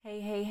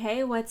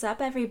Hey, what's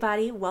up,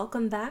 everybody?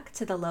 Welcome back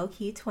to the Low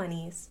Key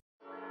 20s.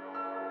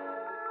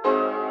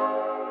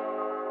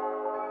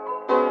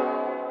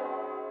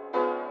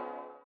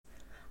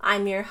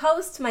 I'm your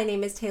host. My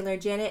name is Taylor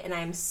Janet, and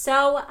I'm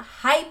so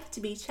hyped to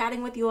be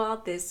chatting with you all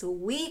this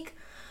week.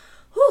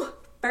 Whew.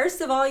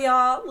 First of all,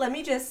 y'all, let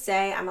me just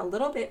say I'm a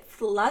little bit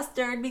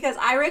flustered because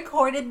I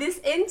recorded this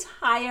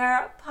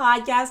entire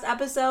podcast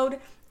episode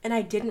and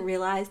I didn't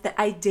realize that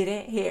I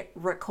didn't hit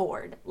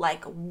record.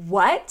 Like,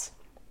 what?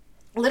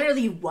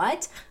 Literally,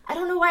 what? I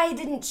don't know why I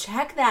didn't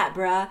check that,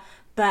 bruh.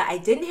 But I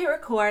didn't hit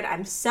record.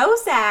 I'm so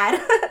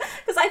sad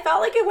because I felt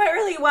like it went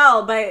really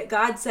well. But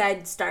God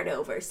said start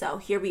over. So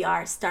here we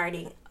are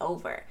starting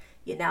over.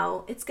 You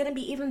know, it's going to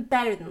be even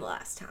better than the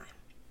last time.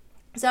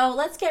 So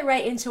let's get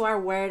right into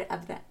our word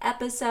of the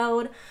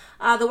episode.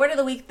 The word of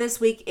the week this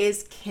week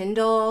is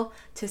kindle,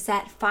 to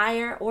set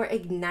fire or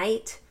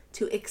ignite,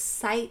 to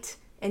excite,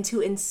 and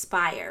to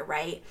inspire,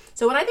 right?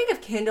 So when I think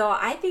of Kindle,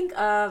 I think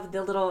of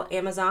the little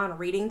Amazon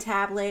reading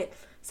tablet.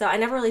 So I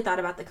never really thought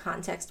about the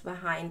context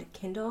behind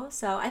Kindle.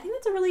 So I think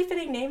that's a really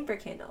fitting name for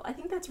Kindle. I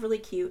think that's really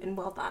cute and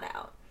well thought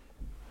out.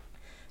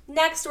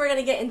 Next, we're going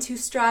to get into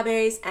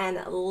strawberries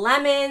and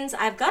lemons.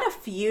 I've got a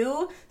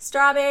few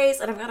strawberries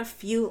and I've got a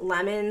few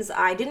lemons.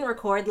 I didn't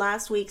record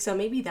last week, so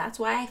maybe that's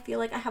why I feel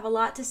like I have a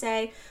lot to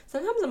say.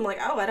 Sometimes I'm like,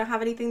 oh, I don't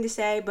have anything to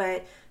say,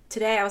 but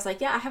today I was like,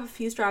 yeah, I have a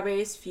few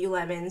strawberries, few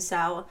lemons,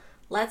 so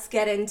let's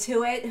get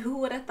into it. Who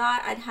would have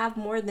thought I'd have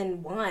more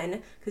than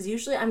one? Because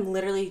usually I'm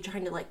literally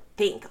trying to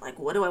think,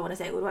 what do I want to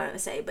say? What do I want to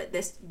say? But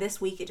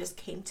this week it just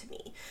came to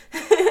me.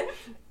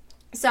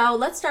 So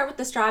let's start with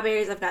the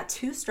strawberries. I've got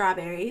two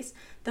strawberries.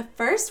 The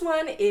first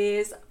one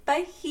is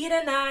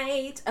fajita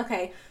night.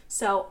 Okay,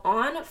 so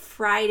on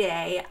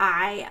Friday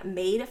I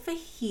made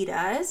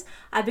fajitas.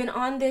 I've been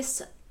on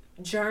this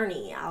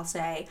journey, I'll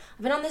say.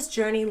 I've been on this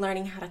journey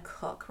learning how to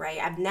cook, right?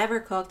 I've never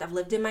cooked. I've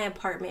lived in my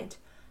apartment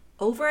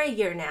over a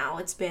year now.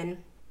 It's been,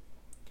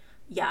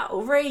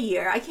 over a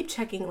year. I keep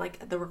checking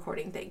the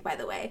recording thing, by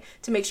the way,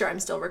 to make sure I'm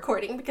still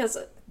recording because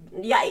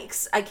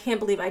yikes, I can't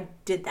believe I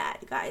did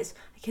that, guys.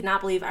 I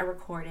cannot believe I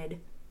recorded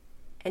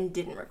and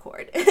didn't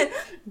record.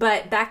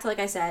 But back to, like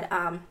I said,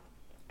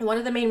 one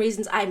of the main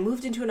reasons I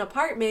moved into an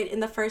apartment in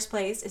the first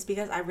place is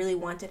because I really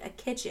wanted a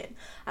kitchen.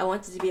 I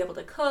wanted to be able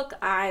to cook.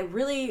 I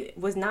really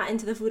was not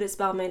into the food at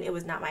Spelman. It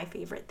was not my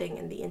favorite thing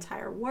in the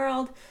entire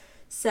world.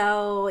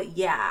 So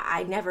yeah,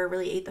 I never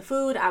really ate the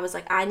food. I was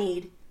like, I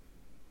need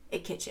a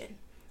kitchen.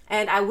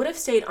 And I would have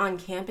stayed on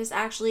campus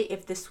actually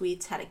if the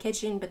suites had a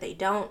kitchen, but they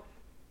don't.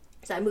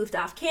 So I moved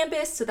off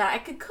campus so that I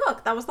could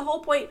cook. That was the whole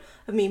point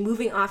of me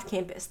moving off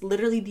campus.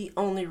 Literally the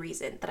only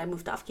reason that I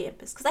moved off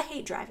campus, because I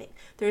hate driving.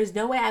 There is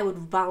no way I would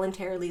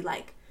voluntarily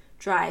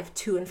drive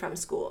to and from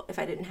school if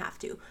I didn't have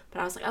to.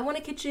 But I was like, I want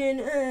a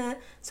kitchen.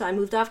 So I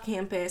moved off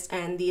campus,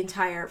 and the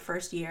entire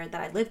first year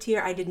that I lived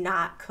here, I did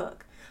not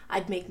cook.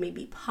 I'd make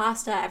maybe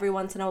pasta every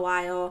once in a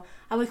while.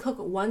 I would cook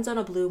once on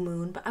a blue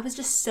moon, but I was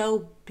just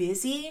so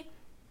busy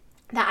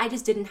that I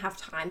just didn't have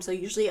time. So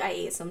usually I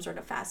ate some sort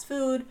of fast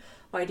food,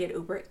 or I did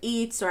Uber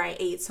Eats, or I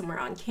ate somewhere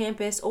on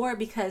campus, or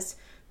because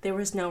there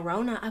was no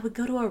Rona, I would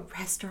go to a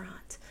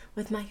restaurant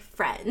with my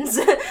friends.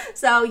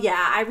 So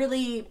yeah, I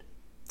really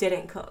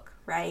didn't cook,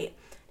 right?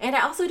 And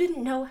I also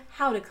didn't know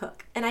how to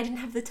cook, and I didn't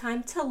have the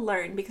time to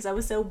learn because I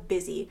was so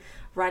busy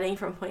running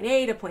from point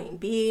A to point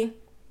B.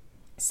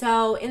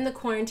 So in the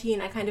quarantine,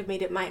 I kind of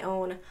made it my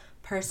own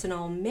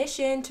personal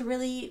mission to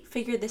really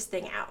figure this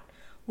thing out.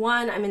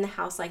 One, I'm in the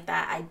house like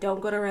that. I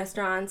don't go to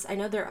restaurants. I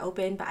know they're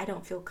open, but I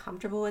don't feel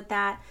comfortable with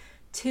that.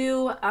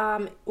 Two,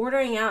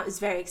 ordering out is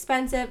very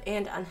expensive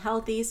and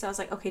unhealthy. So I was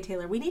like, okay,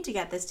 Taylor, we need to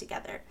get this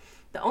together.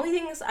 The only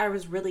things I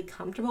was really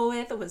comfortable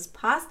with was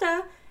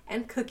pasta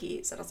and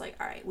cookies. And I was like,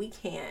 all right, we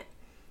can't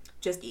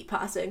just eat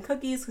pasta and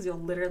cookies because you'll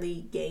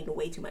literally gain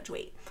way too much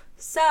weight.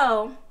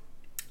 So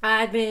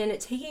I've been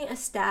taking a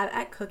stab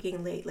at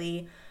cooking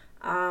lately.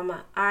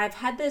 I've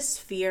had this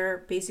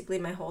fear basically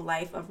my whole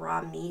life of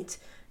raw meat,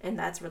 and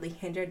that's really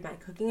hindered my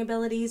cooking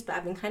abilities, but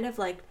I've been kind of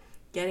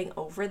getting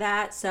over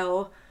that.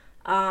 So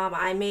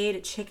I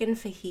made chicken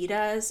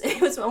fajitas.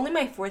 It was only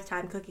my fourth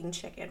time cooking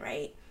chicken,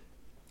 right?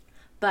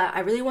 But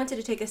I really wanted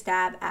to take a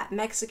stab at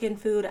Mexican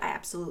food. I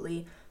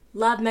absolutely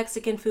love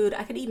Mexican food.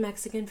 I could eat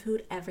Mexican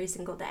food every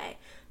single day.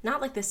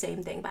 Not the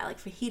same thing, but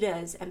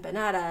fajitas,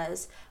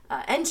 empanadas,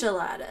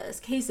 enchiladas,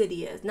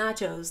 quesadillas,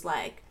 nachos,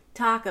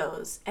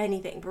 tacos,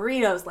 anything,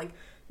 burritos,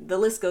 the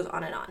list goes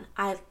on and on.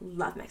 I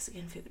love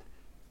Mexican food.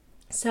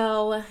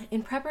 So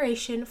in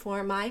preparation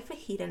for my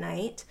fajita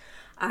night,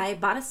 I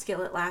bought a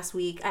skillet last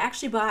week. I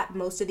actually bought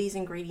most of these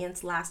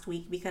ingredients last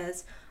week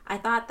because I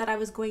thought that I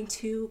was going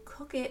to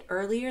cook it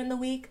earlier in the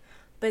week,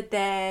 but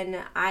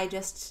then I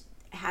just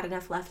had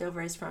enough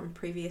leftovers from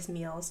previous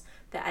meals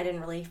that I didn't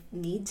really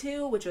need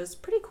to, which was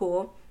pretty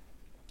cool.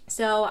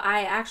 So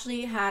I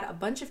actually had a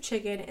bunch of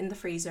chicken in the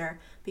freezer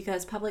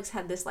because Publix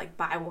had this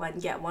buy one,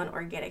 get one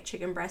organic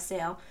chicken breast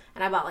sale,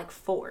 and I bought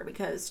 4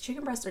 because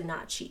chicken breasts are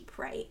not cheap,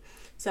 right?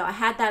 So I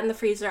had that in the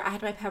freezer. I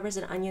had my peppers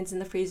and onions in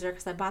the freezer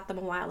because I bought them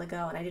a while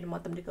ago and I didn't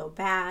want them to go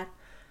bad.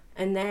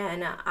 And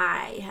then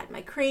I had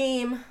my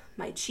cream,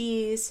 my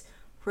cheese,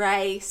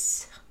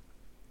 rice.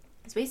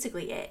 That's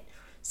basically it.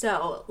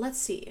 So let's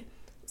see.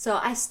 So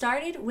I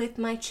started with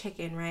my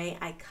chicken, right?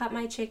 I cut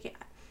my chicken.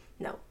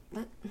 No,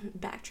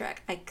 backtrack.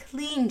 I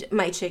cleaned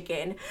my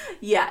chicken.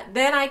 Yeah,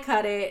 then I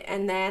cut it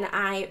and then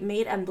I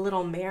made a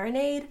little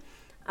marinade.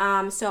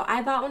 So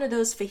I bought one of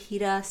those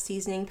fajita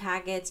seasoning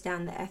packets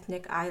down the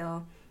ethnic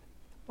aisle.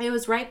 It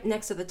was right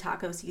next to the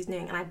taco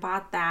seasoning, and I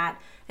bought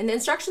that. And the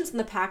instructions in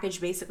the package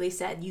basically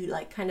said you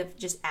like kind of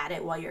just add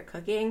it while you're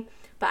cooking.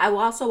 But I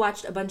also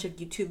watched a bunch of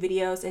YouTube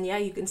videos, and yeah,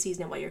 you can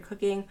season it while you're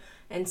cooking.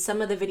 And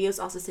some of the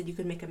videos also said you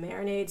could make a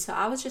marinade. So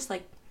I was just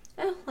like,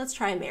 let's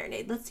try a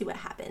marinade. Let's see what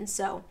happens.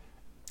 So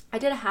I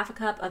did a half a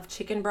cup of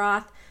chicken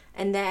broth,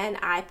 and then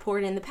I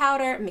poured in the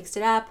powder, mixed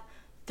it up,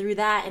 threw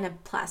that in a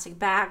plastic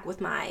bag with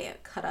my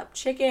cut up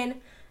chicken,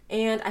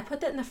 and I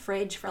put that in the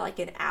fridge for like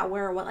an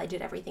hour while I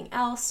did everything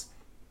else.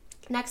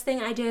 Next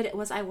thing I did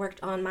was I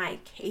worked on my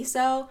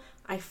queso.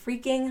 I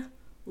freaking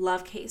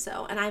love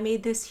queso, and I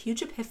made this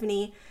huge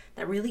epiphany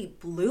that really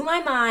blew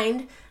my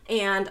mind.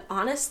 And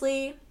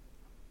honestly,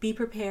 be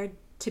prepared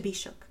to be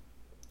shook.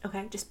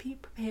 Okay, just be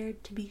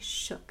prepared to be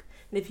shook.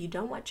 And if you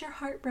don't want your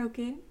heart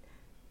broken,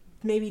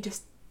 maybe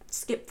just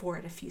skip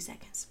forward a few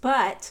seconds.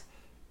 But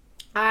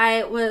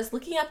I was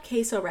looking up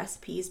queso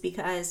recipes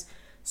because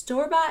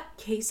store-bought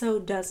queso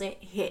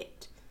doesn't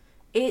hit.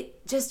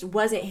 It just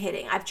wasn't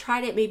hitting. I've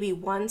tried it maybe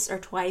once or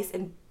twice,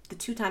 and the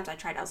 2 times I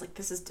tried, I was like,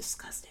 this is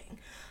disgusting.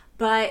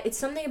 But it's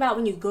something about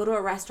when you go to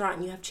a restaurant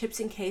and you have chips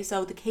and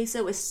queso, the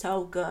queso is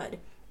so good.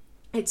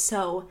 It's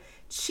so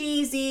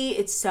cheesy.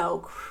 It's so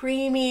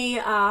creamy.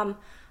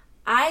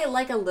 I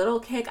like a little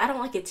kick. I don't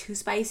like it too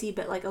spicy,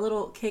 but like a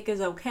little kick is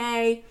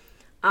okay.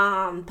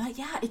 But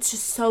yeah, it's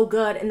just so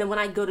good. And then when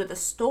I go to the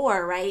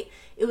store, right,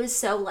 it was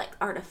so like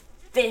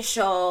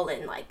artificial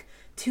and like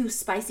too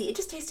spicy. It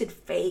just tasted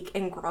fake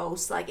and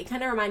gross. Like it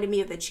kind of reminded me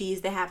of the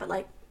cheese they have at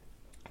like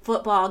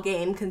football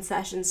game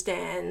concession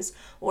stands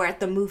or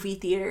at the movie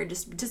theater.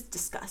 Just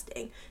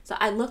disgusting. So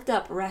I looked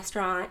up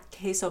restaurant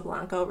queso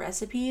blanco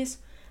recipes,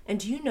 and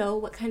do you know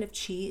what kind of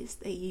cheese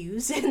they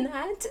use in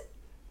that?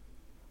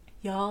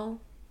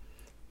 Y'all,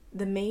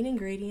 the main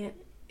ingredient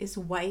is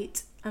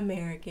white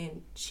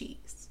American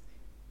cheese.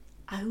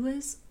 I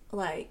was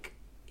like,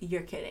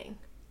 you're kidding.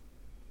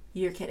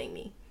 You're kidding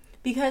me.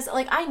 Because,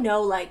 like, I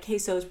know, like,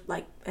 queso's,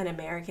 like, an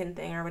American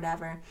thing or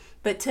whatever.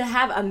 But to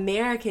have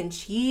American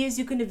cheese,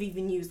 you couldn't have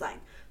even used, like,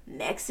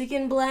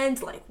 Mexican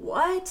blends. Like,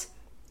 what?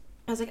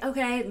 I was like,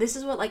 okay, this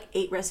is what, like,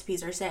 8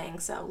 recipes are saying.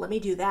 So let me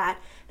do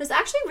that. It's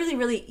actually really,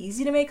 really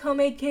easy to make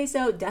homemade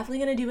queso.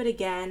 Definitely going to do it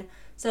again.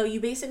 So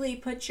you basically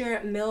put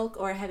your milk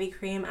or heavy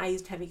cream. I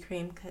used heavy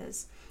cream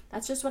because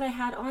that's just what I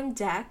had on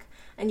deck.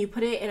 And you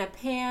put it in a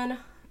pan.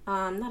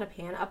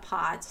 A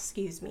pot,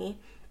 excuse me.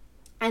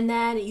 And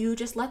then you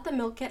just let the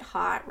milk get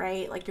hot,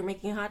 right? Like you're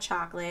making hot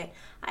chocolate.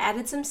 I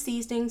added some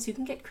seasonings. You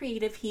can get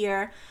creative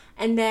here.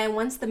 And then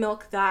once the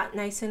milk got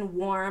nice and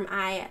warm,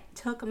 I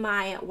took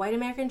my white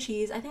American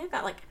cheese. I think I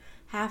got like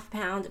half a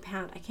pound,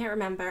 I can't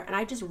remember. And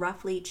I just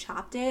roughly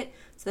chopped it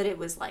so that it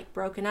was like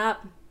broken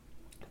up.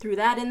 Threw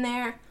that in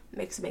there,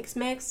 mix.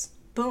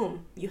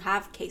 Boom, you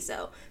have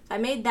queso. So I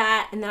made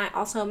that, and then I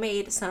also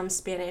made some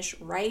Spanish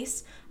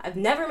rice. I've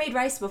never made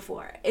rice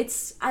before.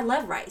 I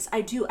love rice.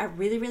 I do. I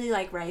really, really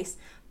like rice,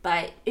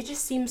 but it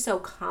just seems so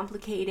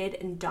complicated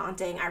and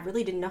daunting. I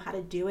really didn't know how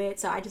to do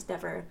it, so I just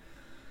never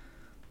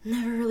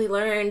really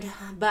learned.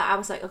 But I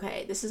was like,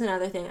 okay, this is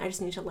another thing. I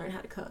just need to learn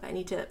how to cook. I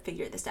need to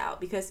figure this out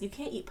because you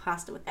can't eat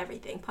pasta with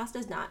everything. Pasta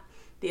is not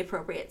the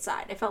appropriate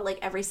side. I felt like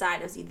every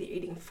side I was either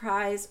eating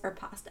fries or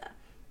pasta.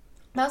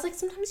 But I was like,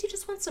 sometimes you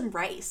just want some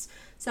rice.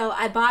 So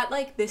I bought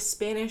like this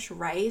Spanish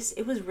rice.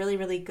 It was really,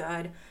 really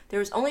good. There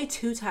was only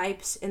 2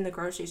 types in the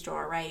grocery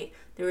store, right?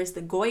 There was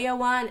the Goya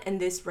one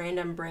and this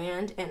random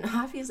brand. And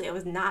obviously I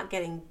was not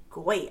getting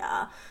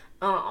Goya.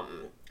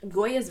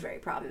 Goya is very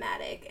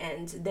problematic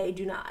and they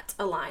do not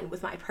align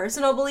with my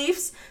personal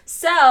beliefs.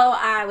 So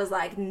I was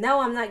like, no,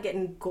 I'm not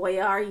getting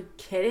Goya. Are you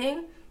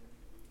kidding?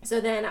 So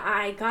then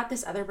I got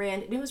this other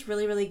brand, and it was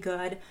really, really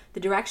good. The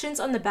directions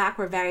on the back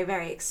were very,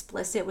 very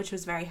explicit, which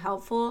was very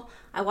helpful.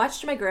 I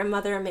watched my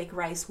grandmother make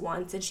rice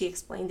once, and she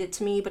explained it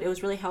to me, but it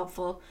was really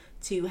helpful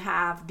to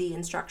have the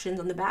instructions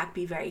on the back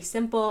be very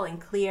simple and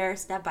clear,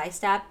 step by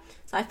step.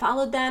 So I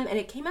followed them, and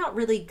it came out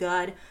really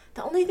good.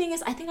 The only thing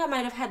is, I think I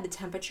might have had the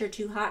temperature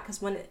too hot,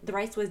 because when the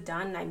rice was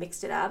done and I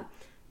mixed it up,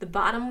 the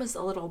bottom was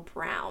a little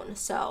brown,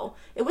 so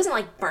it wasn't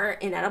like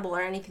burnt, inedible, or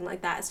anything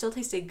like that. It still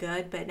tasted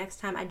good, but next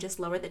time I just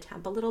lowered the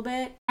temp a little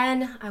bit.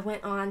 And I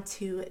went on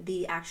to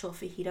the actual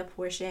fajita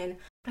portion.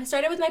 I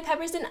started with my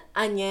peppers and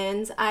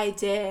onions. I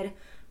did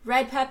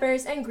red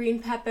peppers and green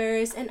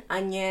peppers and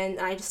onion.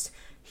 I just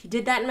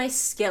did that in my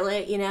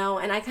skillet,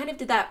 and I kind of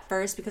did that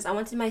first because I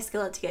wanted my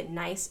skillet to get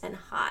nice and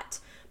hot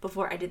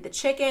before I did the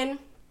chicken.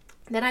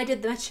 Then I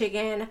did the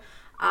chicken.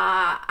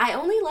 I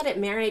only let it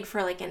marinate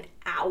for like an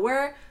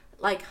hour.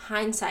 Like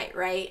hindsight,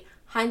 right?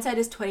 Hindsight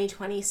is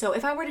 20/20. So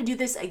if I were to do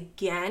this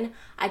again,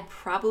 I'd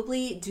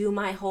probably do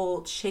my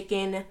whole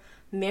chicken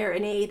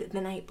marinade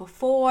the night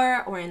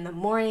before or in the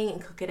morning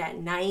and cook it at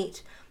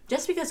night.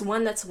 Just because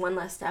one, that's one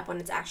less step when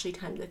it's actually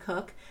time to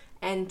cook.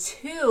 And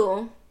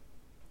two,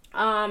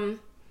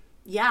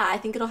 yeah, I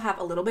think it'll have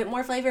a little bit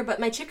more flavor, but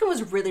my chicken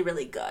was really,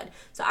 really good.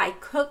 So I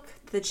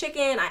cooked the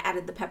chicken, I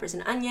added the peppers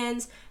and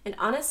onions, and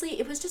honestly,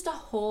 it was just a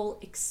whole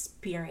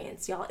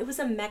experience, y'all. It was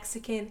a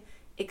Mexican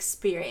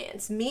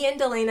experience. Me and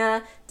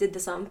Delana did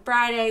this on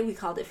Friday. We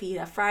called it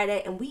Fajita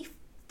Friday, and we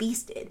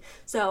feasted.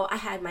 So I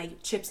had my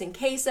chips and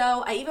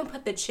queso. I even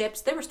put the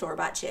chips, they were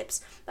store-bought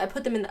chips. I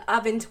put them in the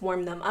oven to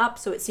warm them up,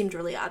 so it seemed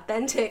really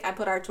authentic. I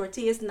put our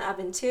tortillas in the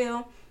oven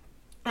too,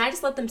 and I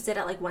just let them sit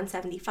at like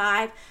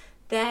 175.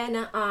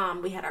 Then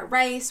we had our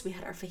rice, we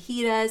had our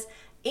fajitas,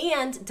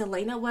 and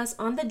Delana was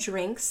on the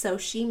drinks, so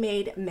she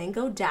made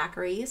mango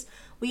daiquiris.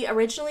 We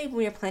originally, when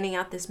we were planning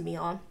out this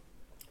meal,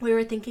 we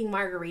were thinking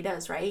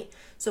margaritas, right?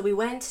 So we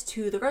went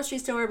to the grocery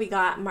store, we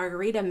got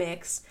margarita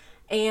mix,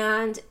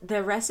 and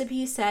the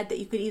recipe said that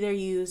you could either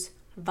use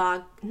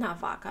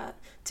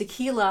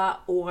tequila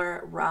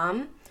or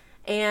rum.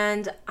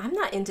 And I'm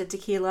not into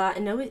tequila,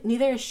 and no,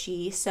 neither is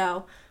she,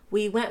 so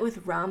we went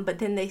with rum, but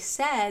then they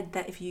said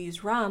that if you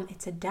use rum,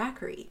 it's a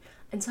daiquiri.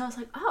 And so I was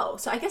like, oh,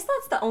 so I guess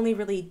that's the only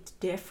really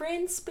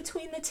difference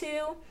between the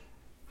two.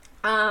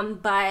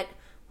 But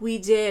we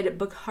did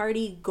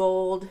Bacardi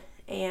Gold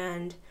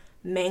and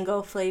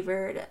mango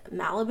flavored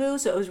Malibu,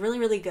 so it was really,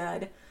 really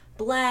good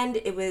blend.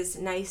 It was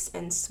nice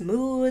and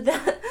smooth.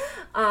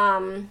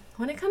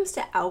 When it comes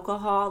to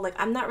alcohol, like,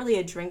 I'm not really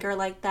a drinker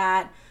like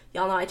that.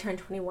 Y'all know I turned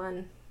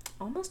 21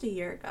 almost a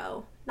year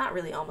ago. Not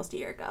really almost a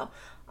year ago.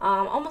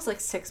 Almost like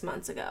 6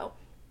 months ago.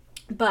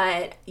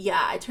 But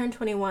yeah, I turned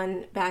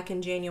 21 back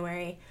in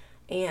January,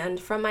 and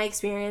from my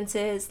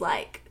experiences,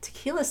 like,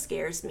 tequila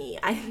scares me.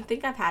 I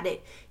think I've had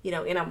it,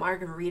 in a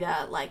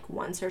margarita like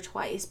once or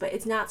twice, but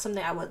it's not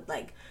something I would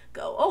like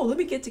go, oh, let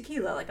me get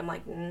tequila. Like, I'm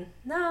like,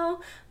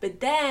 no. But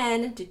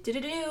then,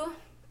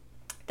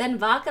 then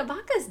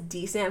vodka's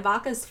decent.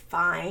 Vodka's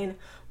fine.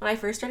 When I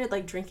first started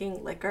like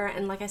drinking liquor,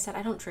 and like I said,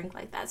 I don't drink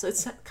like that, so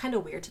it's kind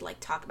of weird to like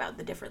talk about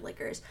the different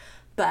liquors.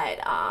 But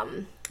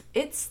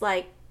it's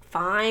like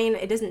fine.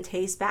 It doesn't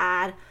taste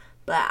bad,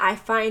 but I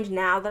find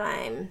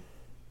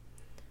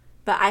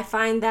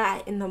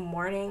that in the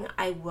morning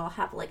I will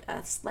have like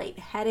a slight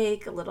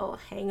headache, a little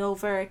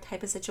hangover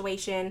type of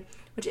situation,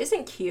 which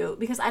isn't cute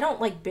because I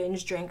don't like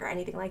binge drink or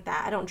anything like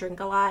that. I don't drink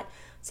a lot,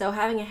 so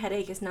having a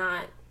headache is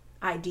not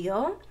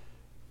ideal.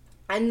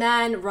 And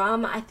then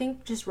rum, I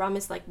think just rum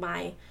is like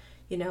my,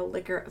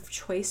 liquor of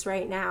choice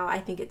right now. I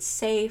think it's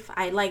safe.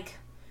 I like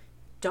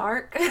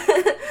dark.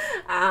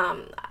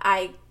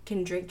 I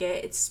can drink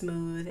it. It's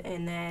smooth,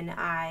 and then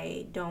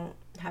I don't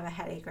have a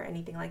headache or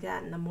anything like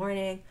that in the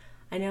morning.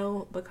 I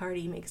know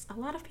Bacardi makes a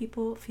lot of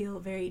people feel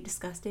very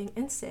disgusting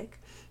and sick,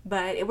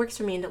 but it works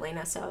for me and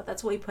Delana, so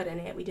that's what we put in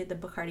it. We did the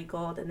Bacardi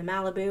Gold and the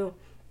Malibu,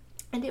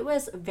 and it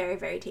was very,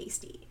 very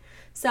tasty.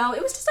 So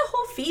it was just a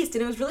whole feast,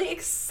 and it was really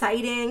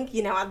exciting.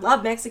 I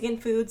love Mexican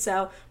food,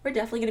 so we're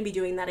definitely going to be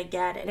doing that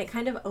again, and it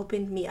kind of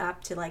opened me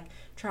up to like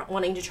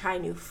wanting to try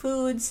new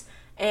foods.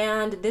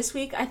 And this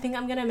week, I think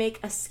I'm going to make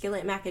a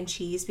skillet mac and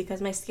cheese because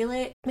the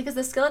skillet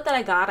that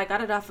I got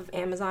it off of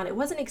Amazon. It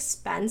wasn't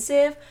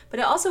expensive, but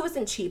it also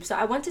wasn't cheap. So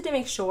I wanted to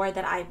make sure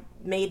that I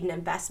made an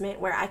investment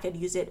where I could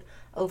use it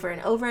over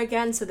and over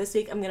again. So this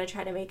week, I'm going to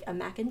try to make a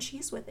mac and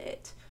cheese with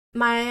it.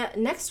 My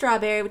next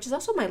strawberry, which is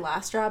also my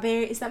last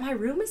strawberry, is that my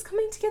room is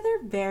coming together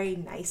very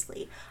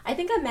nicely. I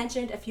think I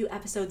mentioned a few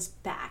episodes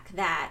back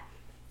that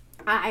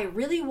I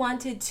really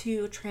wanted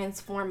to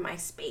transform my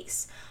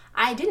space.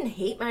 I didn't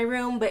hate my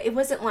room, but it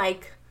wasn't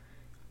like,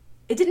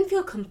 it didn't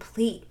feel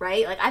complete,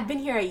 right? Like, I've been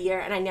here a year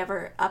and I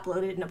never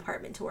uploaded an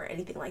apartment tour or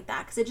anything like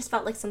that because it just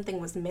felt like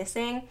something was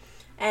missing.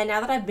 And now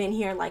that I've been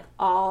here like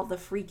all the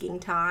freaking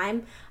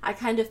time, I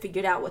kind of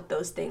figured out what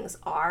those things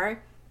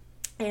are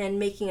and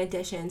making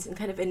additions and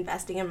kind of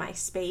investing in my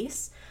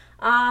space.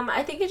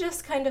 I think it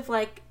just kind of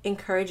like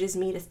encourages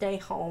me to stay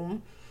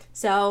home.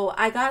 So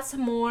I got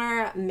some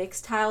more mix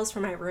tiles for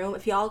my room.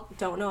 If y'all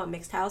don't know what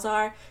mix tiles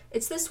are,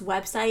 it's this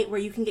website where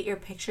you can get your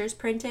pictures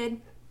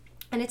printed,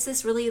 and it's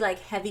this really like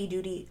heavy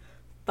duty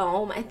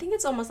foam. I think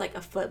it's almost like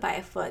a foot by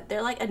a foot.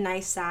 They're like a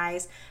nice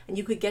size, and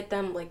you could get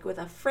them like with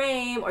a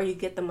frame or you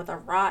get them with a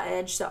raw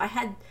edge. So I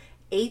had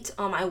 8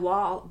 on my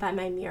wall by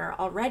my mirror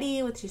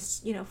already with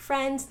just,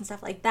 friends and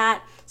stuff like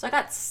that. So I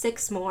got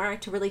 6 more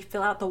to really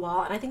fill out the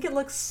wall, and I think it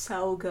looks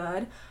so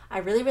good. I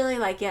really, really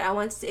like it. I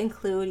wanted to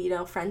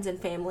include, friends and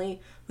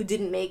family who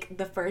didn't make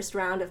the first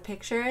round of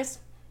pictures.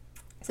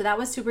 So that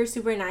was super,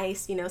 super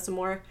nice, some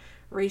more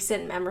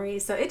recent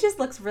memories. So it just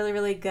looks really,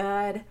 really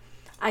good.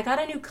 I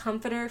got a new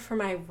comforter for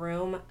my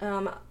room.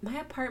 My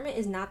apartment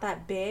is not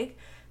that big,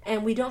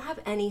 and we don't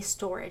have any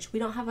storage. We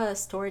don't have a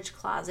storage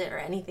closet or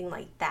anything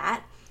like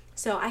that.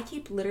 So I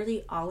keep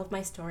literally all of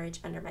my storage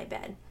under my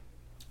bed.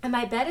 And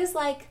my bed is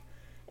like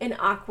an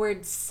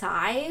awkward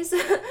size.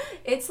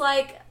 It's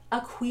like a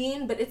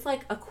queen, but it's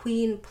like a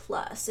queen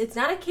plus. It's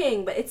not a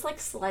king, but it's like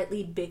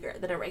slightly bigger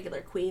than a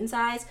regular queen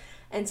size.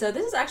 And so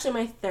this is actually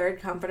my third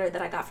comforter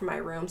that I got for my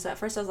room. So at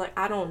first I was like,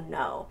 I don't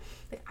know.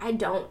 Like, I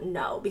don't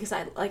know, because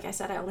like I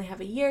said, I only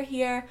have a year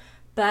here,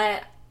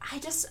 but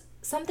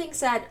something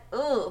said,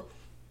 ugh,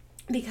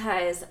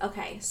 because,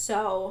 okay,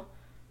 so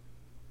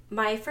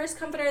my first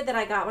comforter that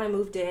I got when I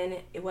moved in,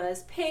 it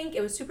was pink.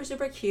 It was super,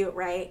 super cute,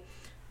 right?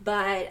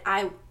 But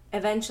I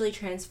eventually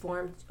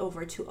transformed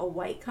over to a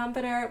white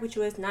comforter, which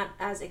was not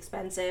as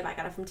expensive. I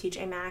got it from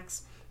TJ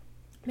Maxx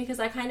because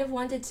I kind of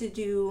wanted to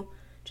do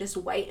just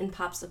white and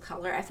pops of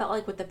color. I felt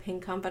like with the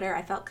pink comforter,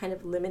 I felt kind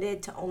of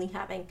limited to only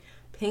having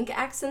pink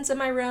accents in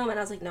my room, and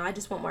I was like, no, I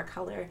just want more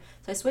color.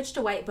 So I switched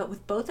to white, but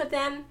with both of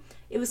them,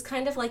 it was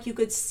kind of like you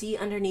could see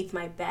underneath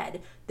my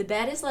bed. The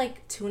bed is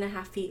like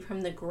 2.5 feet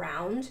from the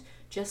ground.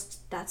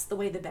 Just, that's the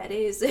way the bed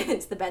is.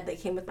 It's the bed that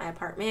came with my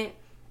apartment.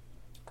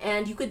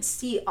 And you could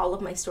see all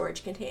of my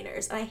storage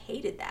containers. And I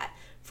hated that.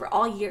 For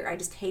all year, I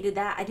just hated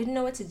that. I didn't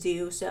know what to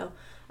do. So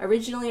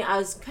originally, I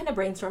was kind of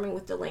brainstorming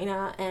with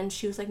Delana, and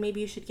she was like, maybe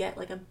you should get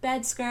like a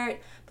bed skirt.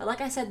 But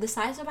like I said, the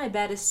size of my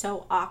bed is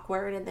so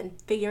awkward, and then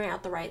figuring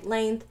out the right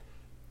length,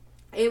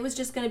 it was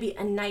just going to be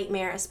a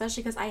nightmare,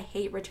 especially because I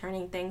hate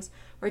returning things.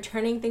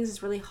 Returning things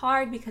is really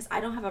hard because I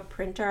don't have a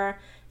printer,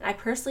 and I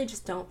personally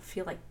just don't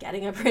feel like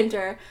getting a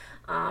printer.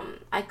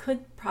 I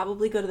could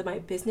probably go to my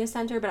business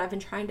center, but I've been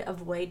trying to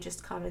avoid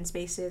just common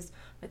spaces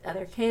with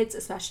other kids,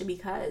 especially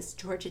because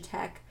Georgia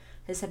Tech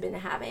has been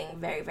having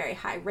very, very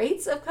high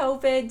rates of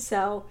COVID.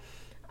 So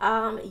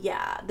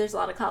yeah, there's a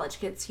lot of college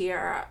kids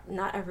here.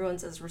 Not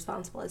everyone's as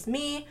responsible as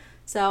me.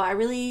 So I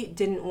really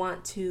didn't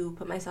want to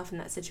put myself in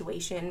that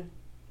situation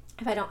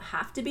if I don't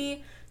have to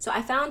be. So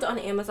I found on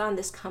Amazon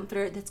this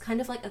comforter that's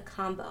kind of like a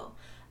combo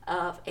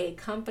of a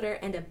comforter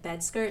and a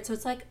bed skirt. So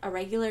it's like a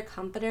regular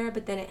comforter,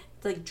 but then it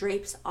like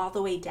drapes all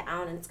the way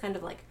down, and it's kind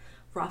of like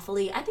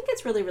ruffly. I think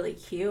it's really, really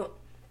cute.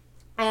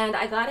 And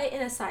I got it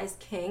in a size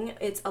king.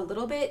 It's a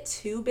little bit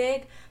too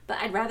big, but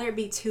I'd rather it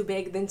be too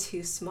big than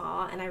too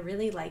small. And I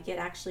really like it.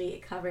 Actually,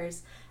 it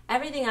covers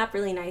everything up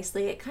really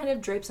nicely. It kind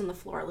of drapes on the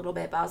floor a little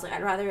bit, but I was like,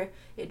 I'd rather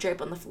it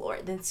drape on the floor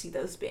than see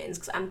those bins,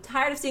 because I'm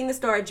tired of seeing the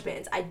storage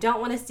bins. I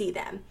don't want to see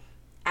them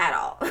at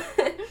all.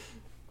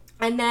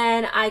 And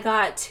then I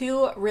got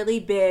 2 really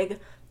big,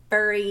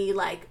 furry,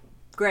 like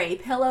gray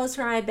pillows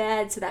for my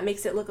bed, so that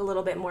makes it look a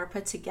little bit more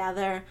put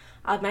together.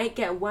 I might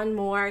get one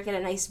more, get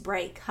a nice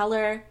bright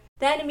color.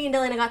 Then me and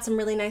Delana got some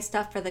really nice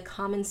stuff for the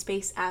common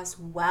space as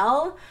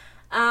well.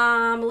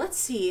 Let's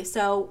see.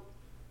 So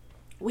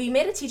we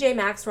made a TJ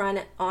Maxx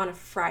run on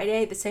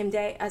Friday, the same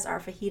day as our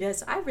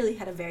fajitas. I really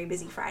had a very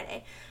busy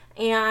Friday.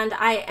 And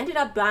I ended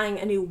up buying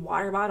a new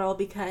water bottle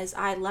because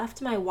I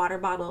left my water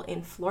bottle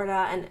in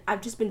Florida, and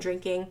I've just been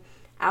drinking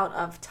out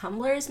of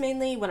tumblers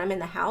mainly when I'm in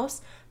the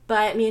house.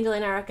 But me and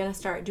Delana are going to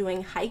start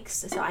doing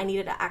hikes, so I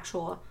needed an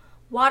actual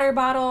water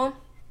bottle.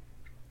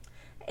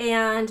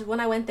 And when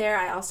I went there,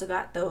 I also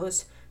got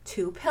those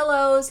 2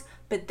 pillows,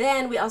 but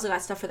then we also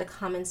got stuff for the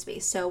common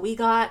space. So we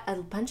got a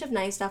bunch of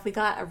nice stuff. We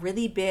got a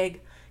really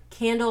big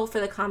candle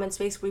for the common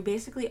space. We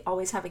basically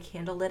always have a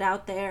candle lit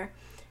out there.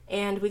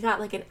 And we got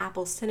like an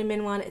apple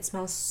cinnamon one. It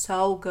smells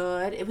so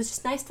good. It was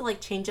just nice to like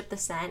change up the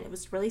scent. It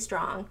was really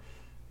strong.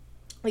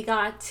 We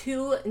got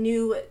 2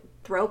 new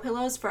throw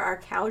pillows for our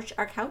couch.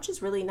 Our couch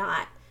is really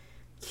not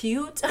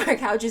cute. Our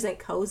couch isn't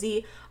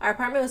cozy. Our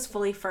apartment was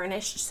fully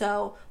furnished,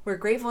 so we're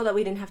grateful that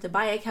we didn't have to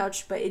buy a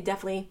couch, but it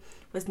definitely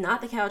was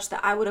not the couch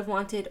that I would have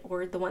wanted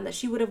or the one that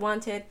she would have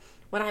wanted.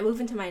 When I move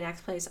into my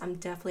next place, I'm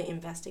definitely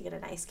investing in a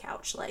nice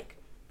couch. Like,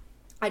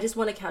 I just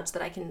want a couch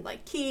that I can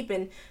like keep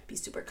and be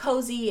super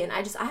cozy, and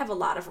I have a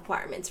lot of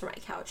requirements for my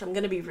couch. I'm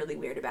gonna be really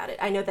weird about it.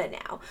 I know that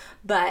now.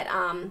 But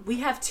we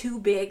have 2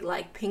 big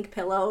like pink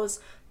pillows,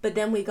 but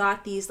then we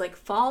got these like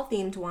fall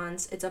themed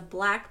ones. It's a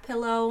black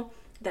pillow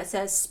that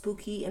says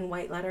spooky in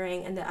white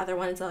lettering, and the other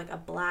one is like a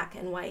black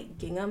and white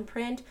gingham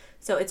print.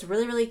 So it's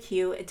really, really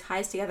cute. It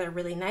ties together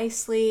really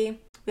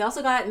nicely. We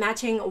also got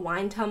matching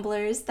wine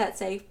tumblers that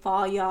say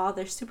fall y'all.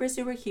 They're super,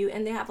 super cute,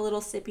 and they have a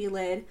little sippy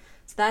lid.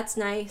 So that's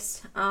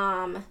nice.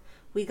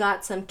 We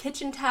got some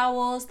kitchen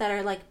towels that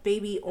are like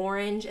baby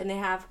orange, and they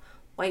have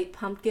white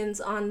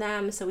pumpkins on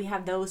them. So we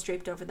have those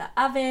draped over the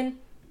oven.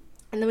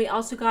 And then we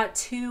also got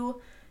 2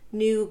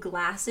 new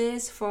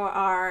glasses for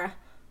our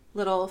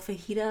little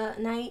fajita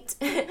night.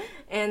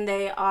 And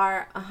they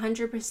are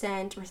 100%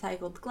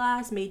 recycled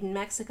glass made in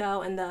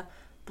Mexico, and the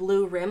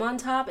blue rim on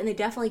top, and they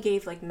definitely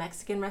gave like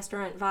Mexican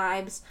restaurant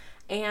vibes.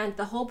 And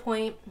the whole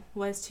point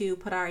was to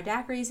put our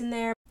daiquiris in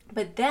there.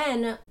 But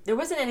then there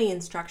wasn't any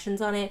instructions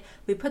on it.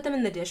 We put them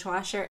in the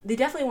dishwasher. They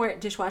definitely weren't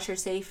dishwasher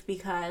safe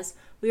because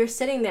we were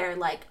sitting there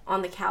like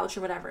on the couch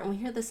or whatever, and we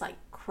hear this like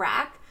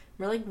crack.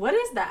 We're like, what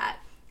is that?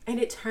 And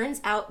it turns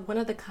out one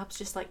of the cups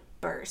just like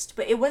burst.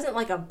 But it wasn't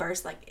like a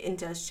burst like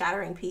into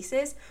shattering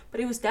pieces,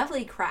 but it was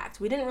definitely cracked.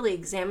 We didn't really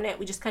examine it.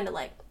 We just kind of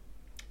like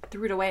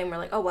threw it away, and we're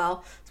like, oh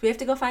well. So we have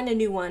to go find a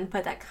new one,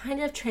 but that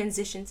kind of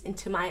transitions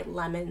into my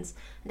lemons.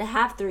 And I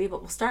have 3,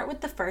 but we'll start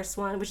with the first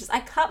one, which is I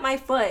cut my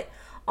foot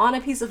on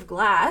a piece of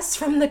glass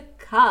from the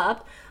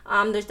cup.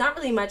 There's not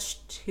really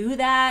much to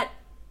that,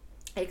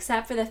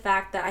 except for the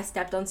fact that I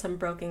stepped on some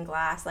broken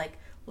glass like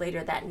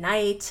later that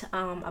night,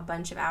 a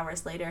bunch of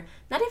hours later.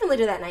 Not even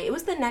later that night, it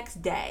was the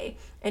next day,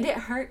 and it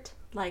hurt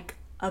like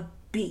a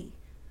bee.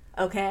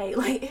 Okay,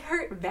 like it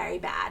hurt very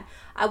bad.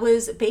 I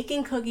was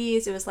baking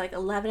cookies, it was like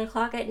 11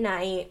 o'clock at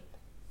night,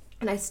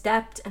 and I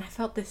stepped and I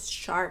felt this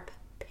sharp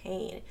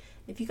pain.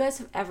 If you guys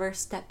have ever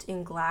stepped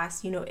in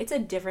glass, you know, it's a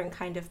different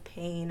kind of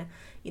pain,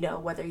 you know,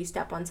 whether you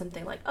step on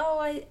something like, oh,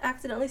 I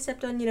accidentally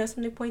stepped on, you know,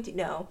 something pointy.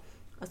 No,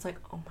 I was like,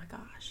 oh my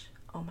gosh,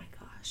 oh my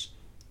gosh.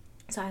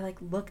 So I like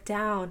look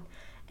down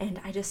and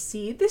I just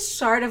see this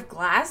shard of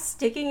glass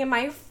sticking in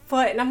my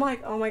foot, and I'm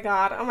like, oh my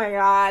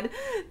god,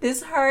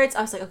 this hurts.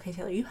 I was like, okay,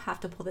 Taylor, you have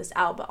to pull this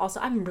out. But also,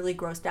 I'm really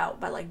grossed out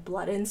by like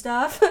blood and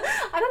stuff.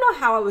 I don't know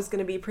how I was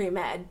gonna be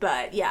pre-med,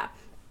 but yeah.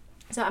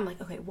 So I'm like,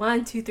 okay,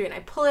 1, 2, 3, and I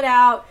pull it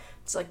out.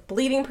 It's like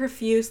bleeding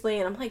profusely,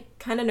 and I'm like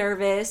kind of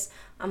nervous.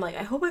 I'm like,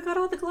 I hope I got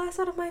all the glass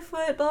out of my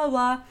foot, blah, blah,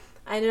 blah.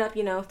 I ended up,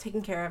 you know,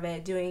 taking care of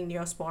it, doing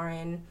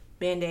Neosporin,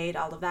 Band-Aid,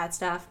 all of that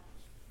stuff.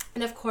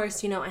 And of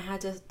course, you know, I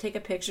had to take a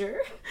picture,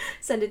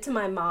 send it to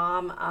my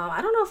mom.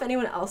 I don't know if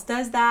anyone else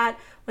does that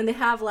when they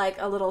have like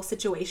a little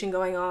situation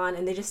going on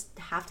and they just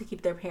have to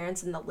keep their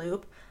parents in the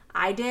loop.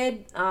 I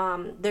did.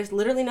 There's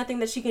literally nothing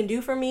that she can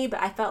do for me,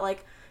 but I felt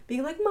like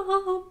being like,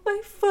 Mom,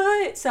 my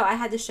foot. So I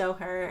had to show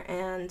her,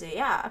 and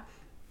yeah.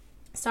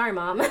 Sorry,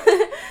 Mom.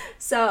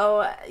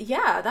 So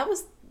yeah, that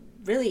was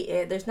really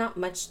it. There's not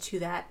much to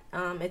that.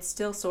 It's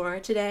still sore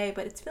today,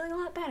 but it's feeling a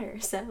lot better.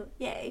 So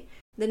yay.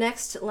 The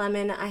next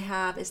lemon I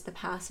have is the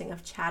passing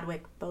of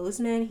Chadwick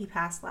Boseman. He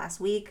passed last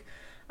week,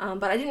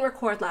 but I didn't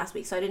record last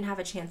week, so I didn't have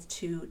a chance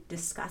to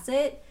discuss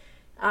it.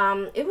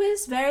 It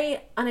was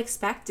very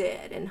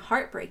unexpected and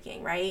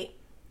heartbreaking, right?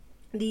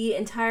 The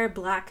entire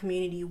Black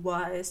community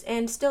was,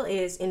 and still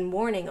is, in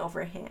mourning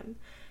over him.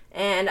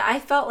 And I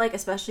felt like,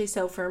 especially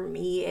so for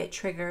me, it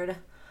triggered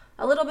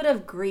a little bit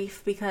of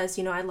grief because,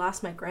 you know, I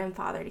lost my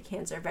grandfather to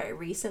cancer very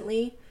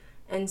recently.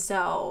 And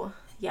so,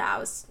 yeah, I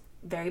was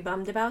very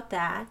bummed about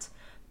that.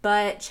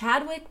 But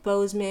Chadwick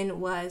Boseman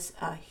was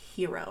a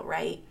hero,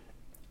 right?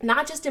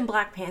 Not just in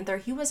Black Panther,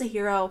 he was a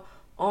hero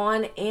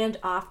on and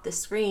off the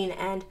screen.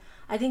 And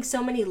I think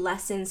so many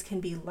lessons can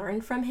be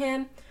learned from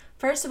him.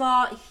 First of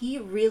all, he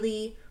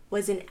really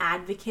was an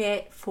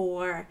advocate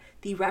for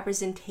the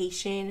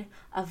representation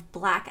of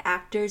Black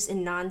actors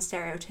in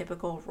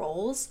non-stereotypical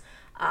roles.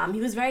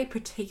 He was very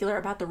particular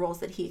about the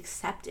roles that he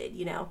accepted.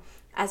 You know,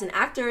 as an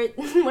actor,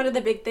 one of the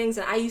big things,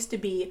 and I used to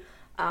be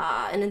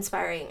an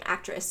inspiring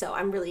actress, so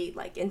I'm really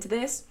like into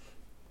this.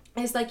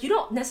 It's like you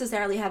don't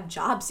necessarily have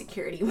job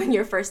security when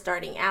you're first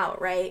starting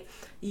out, right?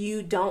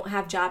 You don't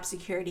have job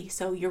security,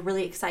 so you're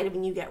really excited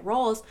when you get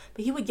roles,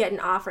 but he would get an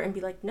offer and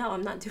be like, no,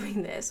 I'm not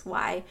doing this.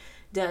 Why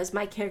does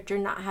my character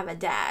not have a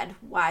dad?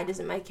 Why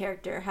doesn't my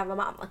character have a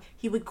mom? Like,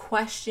 he would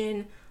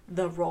question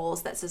the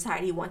roles that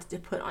society wanted to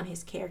put on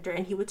his character,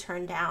 and he would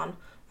turn down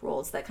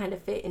roles that kind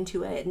of fit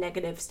into a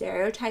negative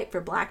stereotype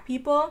for Black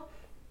people.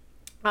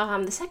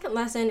 The second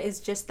lesson is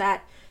just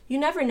that you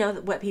never know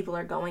what people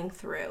are going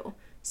through.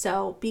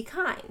 So be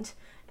kind.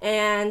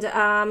 And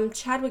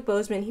Chadwick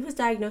Boseman, he was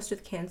diagnosed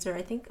with cancer,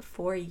 I think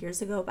 4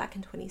 years ago, back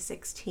in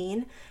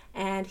 2016.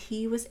 And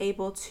he was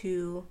able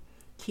to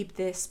keep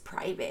this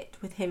private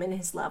with him and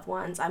his loved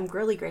ones. I'm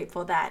really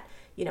grateful that,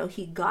 you know,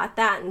 he got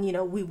that. And, you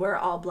know, we were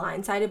all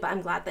blindsided, but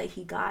I'm glad that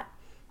he got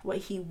what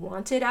he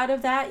wanted out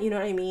of that. You know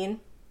what I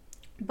mean?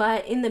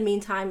 But in the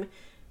meantime,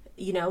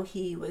 you know,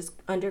 he was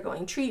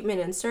undergoing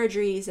treatment and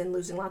surgeries and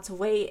losing lots of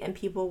weight, and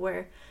people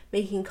were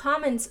making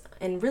comments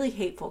and really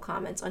hateful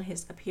comments on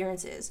his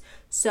appearances.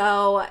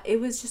 So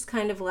it was just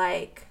kind of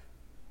like,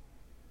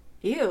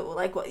 ew,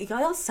 like, what,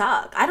 y'all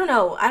suck. I don't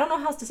know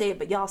how else to say it,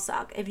 but y'all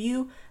suck. If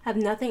you have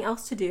nothing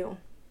else to do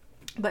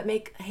but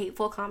make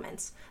hateful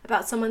comments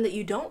about someone that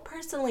you don't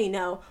personally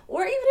know,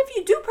 or even if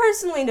you do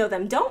personally know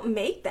them, don't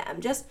make them.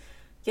 Just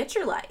get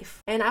your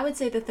life. And I would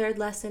say the third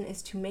lesson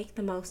is to make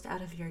the most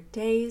out of your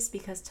days,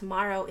 because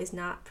tomorrow is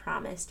not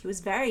promised. He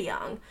was very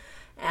young.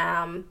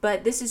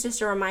 But this is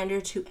just a reminder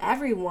to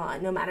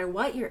everyone, no matter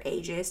what your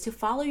age is, to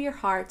follow your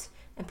heart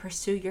and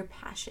pursue your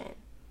passion.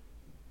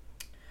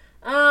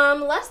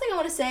 Last thing I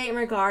want to say in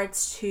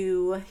regards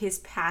to his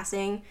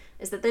passing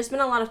is that there's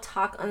been a lot of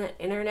talk on the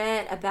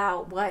internet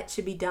about what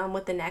should be done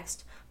with the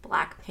next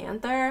Black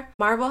Panther.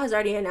 Marvel has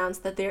already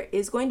announced that there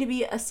is going to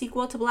be a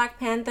sequel to Black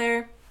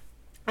Panther.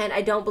 And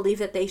I don't believe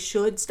that they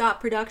should stop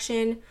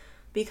production,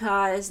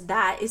 because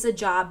that is a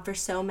job for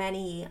so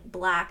many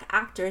Black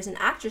actors and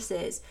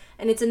actresses.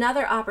 And it's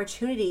another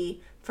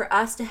opportunity for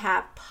us to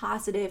have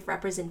positive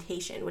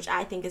representation, which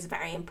I think is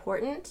very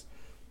important.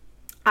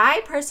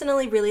 I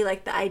personally really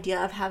like the idea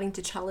of having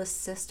T'Challa's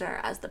sister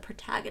as the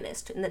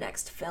protagonist in the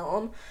next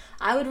film.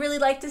 I would really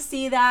like to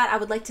see that. I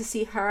would like to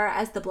see her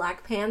as the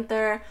Black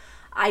Panther.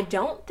 I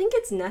don't think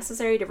it's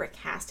necessary to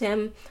recast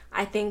him.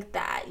 I think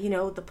that, you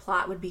know, the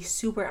plot would be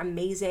super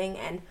amazing,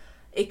 and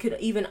it could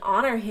even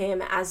honor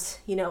him as,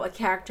 you know, a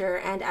character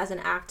and as an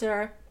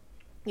actor,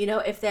 you know,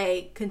 if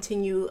they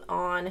continue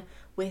on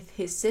with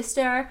his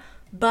sister.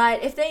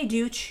 But if they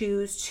do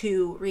choose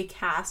to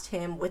recast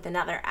him with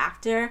another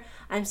actor,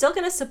 I'm still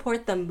going to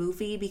support the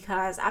movie,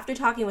 because after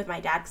talking with my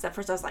dad, because at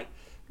first I was like,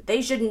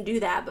 they shouldn't do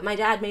that. But my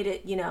dad made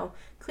it,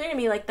 clear to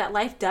me, like, that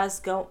life does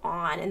go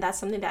on. And that's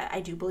something that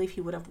I do believe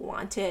he would have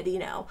wanted,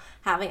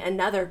 having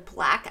another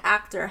Black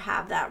actor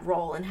have that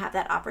role and have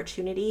that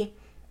opportunity.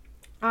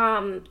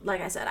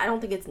 Like I said, I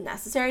don't think it's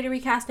necessary to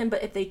recast him,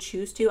 but if they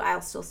choose to,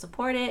 I'll still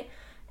support it.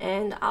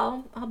 And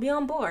I'll be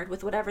on board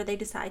with whatever they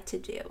decide to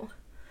do.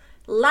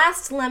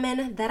 Last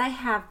lemon that I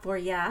have for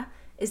ya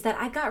is that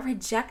I got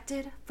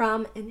rejected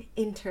from an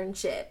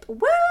internship.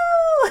 Woo!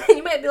 And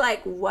you might be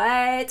like,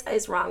 what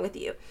is wrong with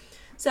you?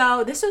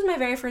 So this was my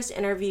very first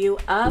interview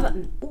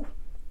of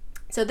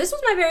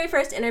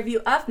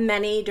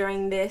many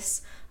during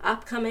this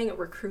upcoming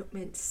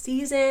recruitment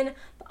season.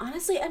 But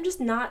honestly, I'm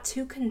just not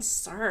too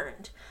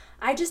concerned.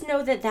 I just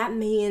know that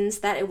means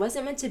that it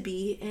wasn't meant to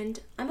be, and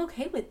I'm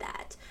okay with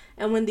that.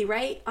 And when the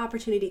right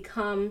opportunity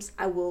comes,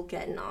 I will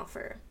get an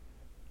offer.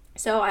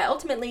 So I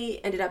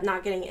ultimately ended up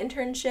not getting an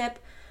internship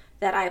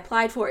that I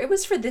applied for. It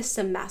was for this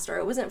semester.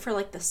 It wasn't for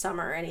like the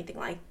summer or anything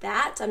like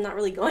that. I'm not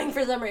really going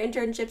for summer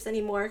internships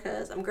anymore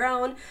because I'm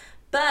grown.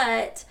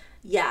 But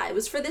yeah, it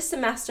was for this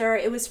semester.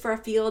 It was for a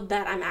field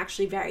that I'm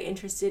actually very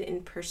interested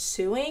in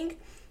pursuing.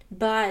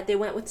 But they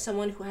went with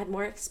someone who had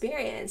more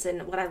experience.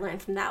 And what I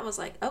learned from that was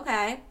like,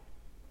 okay,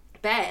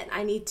 bet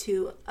I need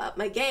to up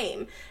my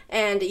game.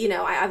 And,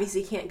 I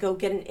obviously can't go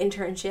get an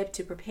internship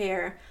to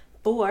prepare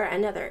for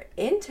another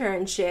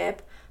internship,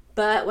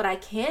 but what I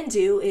can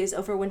do is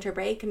over winter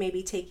break,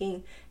 maybe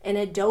taking an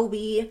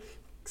Adobe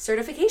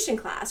certification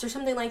class or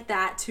something like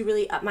that to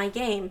really up my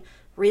game,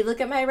 relook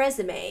at my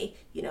resume,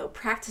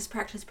 practice,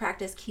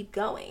 keep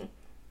going.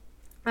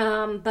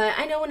 But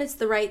I know when it's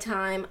the right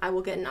time, I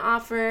will get an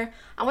offer.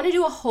 I want to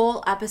do a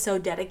whole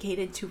episode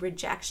dedicated to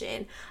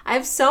rejection. I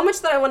have so much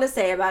that I want to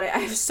say about it. I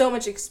have so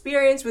much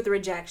experience with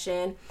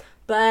rejection,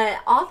 but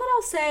all that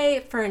I'll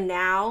say for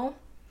now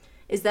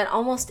is that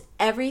almost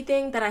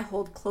everything that I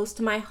hold close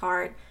to my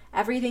heart,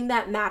 everything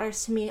that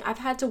matters to me, I've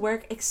had to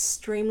work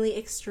extremely,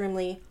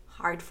 extremely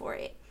hard for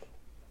it.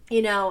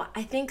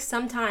 I think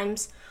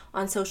sometimes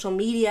on social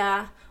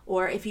media,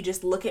 or if you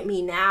just look at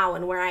me now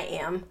and where I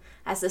am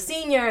as a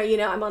senior,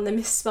 I'm on the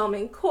Miss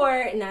Spelman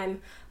court, and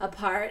I'm a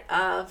part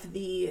of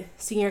the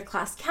senior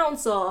class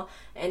council,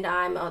 and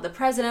I'm the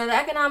president of the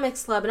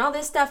economics club and all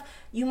this stuff.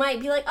 You might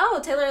be like, oh,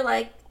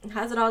 Taylor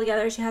has it all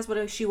together. She has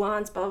what she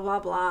wants, blah, blah, blah,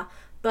 blah.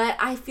 But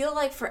I feel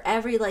like for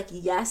every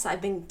yes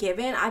I've been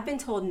given, I've been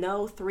told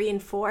no 3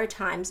 and 4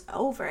 times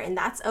over, and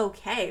that's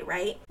okay,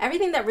 right?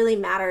 Everything that really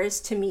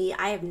matters to me,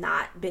 I have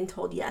not been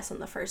told yes on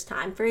the first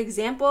time. For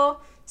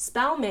example,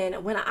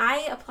 Spelman, when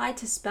I applied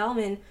to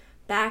Spelman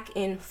back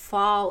in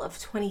fall of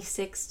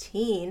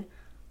 2016,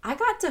 I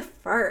got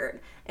deferred,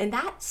 and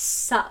that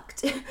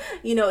sucked.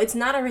 It's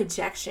not a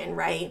rejection,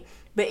 right?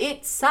 But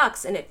it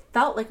sucks, and it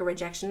felt like a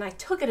rejection. I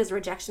took it as a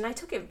rejection. I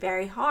took it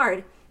very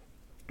hard.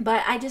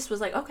 But I just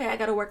was like, okay, I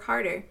got to work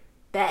harder.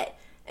 Bet.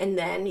 And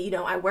then,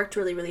 I worked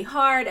really, really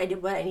hard. I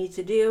did what I needed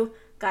to do.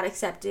 Got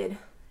accepted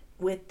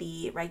with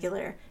the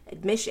regular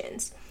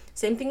admissions.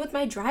 Same thing with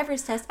my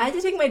driver's test. I had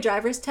to take my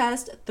driver's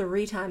test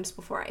 3 times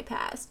before I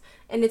passed.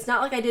 And it's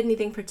not like I did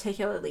anything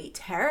particularly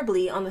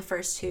terribly on the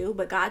first 2,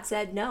 but God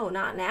said, no,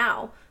 not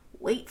now.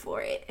 Wait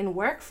for it and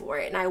work for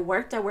it. And I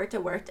worked,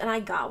 and I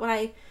got what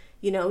I,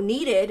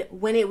 needed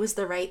when it was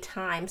the right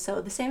time.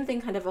 So the same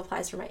thing kind of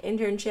applies for my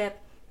internship.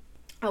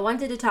 I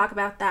wanted to talk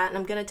about that, and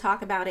I'm going to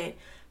talk about it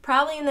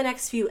probably in the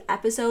next few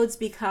episodes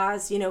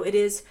because, it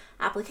is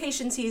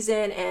application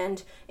season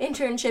and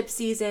internship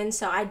season,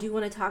 so I do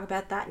want to talk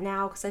about that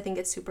now because I think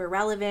it's super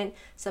relevant,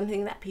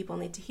 something that people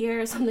need to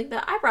hear, something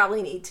that I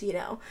probably need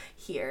to,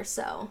 hear.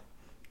 So,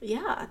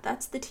 yeah,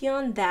 that's the tea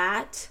on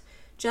that.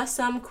 Just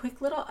some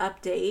quick little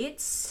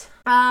updates.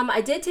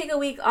 I did take a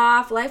week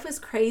off. Life was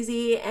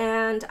crazy,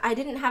 and I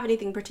didn't have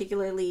anything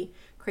particularly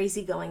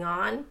crazy going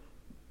on.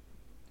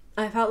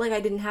 I felt like I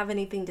didn't have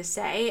anything to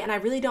say, and I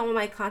really don't want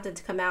my content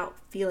to come out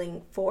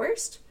feeling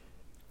forced.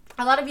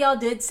 A lot of y'all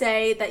did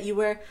say that you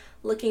were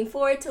looking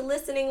forward to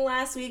listening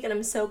last week, and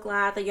I'm so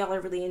glad that y'all are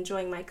really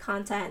enjoying my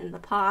content, and the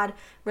pod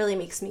really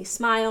makes me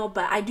smile.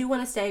 But I do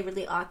want to stay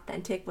really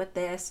authentic with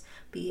this,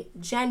 be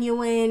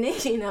genuine,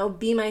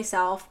 be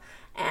myself,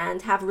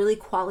 and have really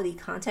quality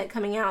content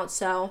coming out.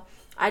 So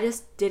I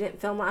just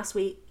didn't film last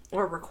week,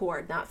 or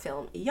record, not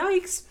film.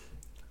 Yikes!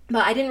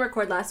 But I didn't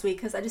record last week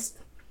because I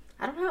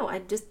don't know, I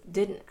just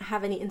didn't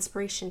have any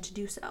inspiration to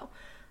do so.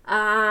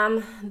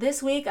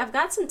 This week, I've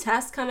got some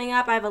tests coming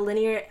up. I have a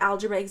linear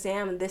algebra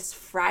exam this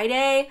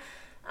Friday.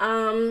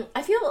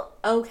 I feel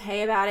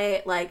okay about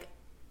it.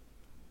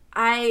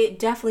 I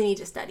definitely need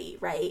to study,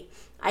 right?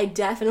 I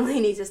definitely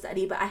need to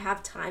study, but I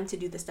have time to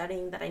do the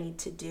studying that I need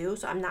to do,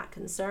 so I'm not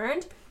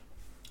concerned.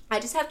 I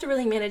just have to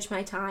really manage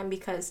my time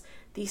because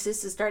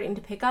thesis is starting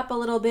to pick up a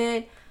little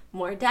bit.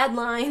 More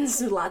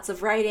deadlines, lots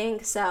of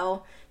writing,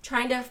 so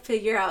trying to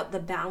figure out the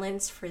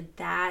balance for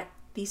that.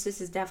 Thesis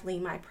is definitely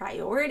my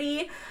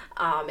priority.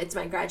 It's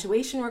my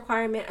graduation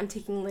requirement. I'm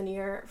taking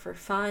linear for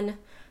fun,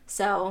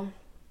 so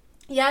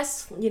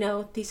yes,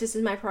 thesis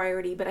is my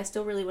priority, but I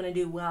still really want to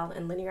do well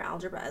in linear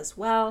algebra as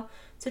well.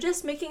 So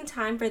just making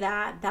time for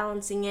that,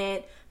 balancing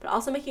it, but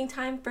also making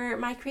time for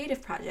my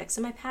creative projects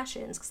and my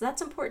passions, because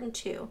that's important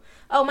too.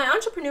 Oh, my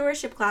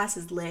entrepreneurship class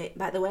is lit,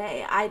 by the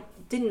way. I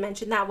didn't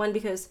mention that one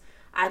because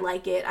I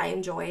like it, I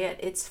enjoy it,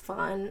 it's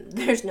fun,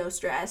 there's no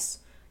stress.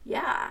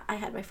 Yeah, I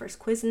had my first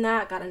quiz in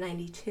that, got a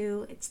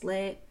 92, it's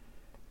lit.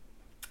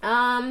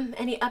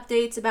 Any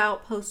updates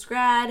about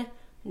post-grad?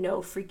 No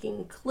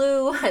freaking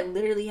clue. I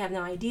literally have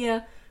no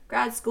idea.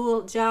 Grad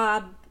school,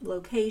 job,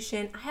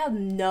 location, I have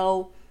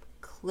no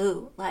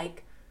clue.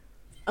 Like,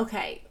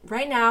 okay,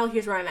 right now,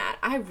 here's where I'm at.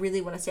 I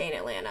really want to stay in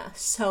Atlanta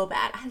so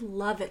bad. I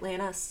love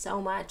Atlanta so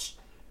much.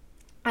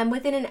 I'm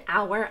within an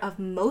hour of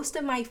most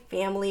of my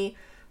family.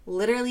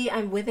 Literally,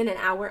 I'm within an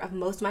hour of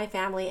most of my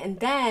family. And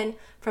then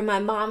from my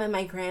mom and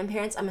my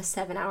grandparents, I'm a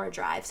 7-hour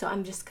drive. So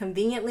I'm just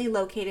conveniently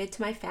located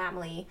to my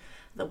family.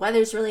 The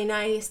weather's really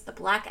nice, the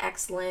black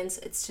excellence.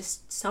 It's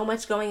just so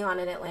much going on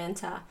in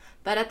Atlanta.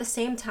 But at the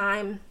same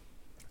time,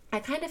 I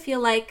kind of feel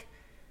like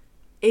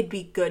it'd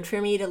be good for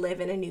me to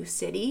live in a new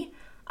city.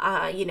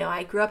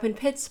 I grew up in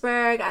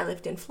Pittsburgh. I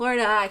lived in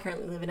Florida. I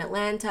currently live in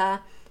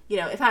Atlanta.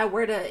 If I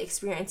were to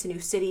experience a new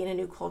city and a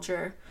new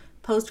culture,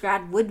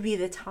 post-grad would be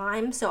the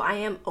time. So I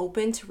am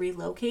open to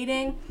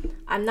relocating.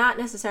 I'm not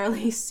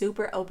necessarily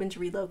super open to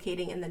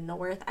relocating in the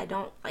north. I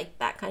don't like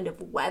that kind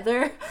of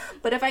weather.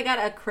 But if I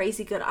got a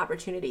crazy good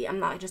opportunity, I'm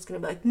not just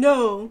going to be like,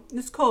 no,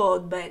 it's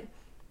cold. But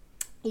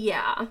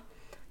yeah.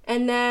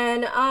 And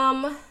then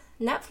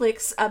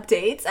Netflix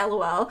updates,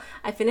 lol.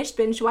 I finished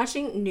binge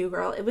watching New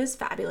Girl. It was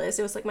fabulous.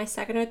 It was like my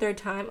second or third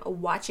time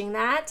watching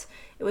that.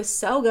 It was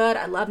so good.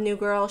 I love New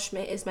Girl.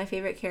 Schmidt is my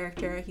favorite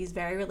character. He's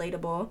very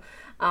relatable.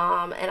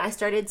 And I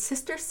started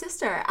Sister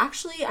Sister.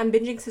 Actually, I'm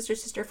binging Sister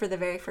Sister for the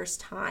very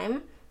first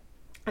time.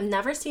 I've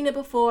never seen it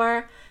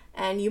before.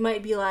 And you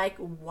might be like,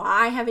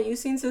 why haven't you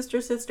seen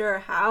Sister Sister?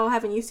 How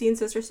haven't you seen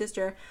Sister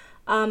Sister?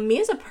 Me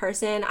as a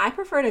person, I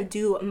prefer to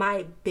do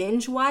my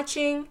binge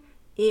watching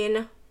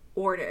in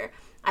order.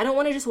 I don't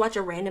want to just watch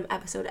a random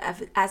episode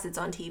as it's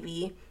on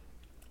TV.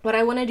 What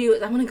I want to do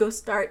is I want to go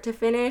start to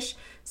finish.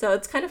 So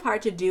it's kind of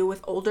hard to do with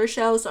older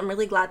shows. So I'm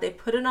really glad they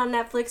put it on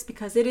Netflix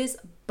because it is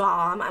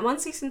bomb. I'm on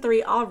season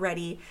 3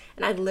 already,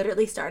 and I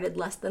literally started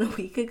less than a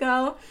week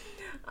ago.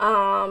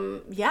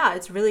 Yeah,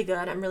 it's really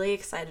good. I'm really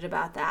excited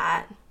about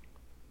that.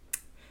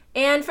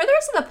 And for the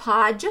rest of the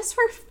pod, just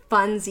for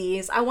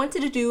funsies, I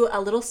wanted to do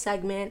a little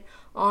segment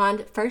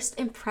on first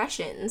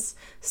impressions.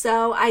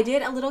 So I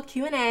did a little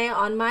Q&A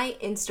on my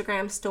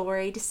Instagram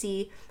story to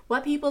see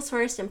what people's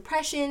first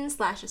impressions /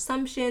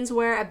 assumptions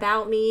were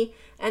about me.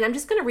 And I'm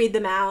just going to read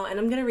them out and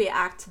I'm going to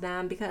react to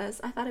them because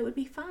I thought it would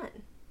be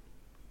fun.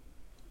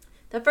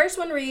 The first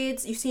one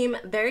reads, you seem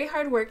very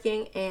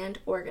hardworking and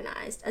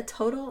organized, a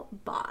total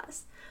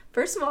boss.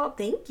 First of all,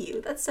 thank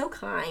you. That's so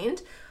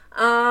kind.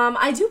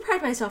 I do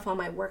pride myself on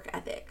my work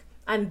ethic.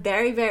 I'm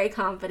very, very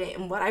confident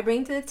in what I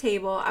bring to the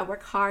table. I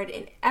work hard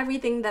in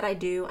everything that I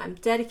do. I'm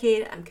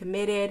dedicated. I'm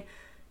committed.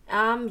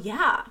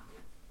 Yeah,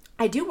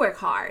 I do work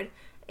hard.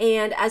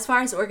 And as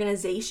far as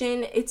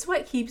organization, it's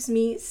what keeps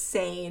me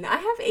sane. I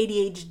have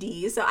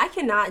ADHD, so I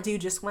cannot do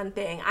just one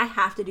thing. I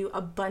have to do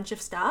a bunch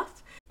of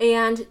stuff.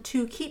 And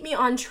to keep me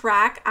on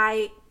track,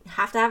 I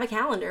have to have a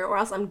calendar or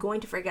else I'm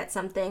going to forget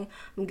something.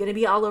 I'm going to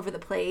be all over the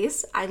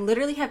place. I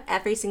literally have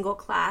every single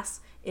class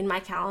in my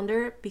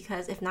calendar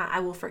because if not, I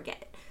will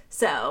forget.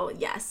 So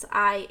yes,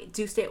 I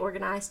do stay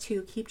organized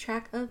to keep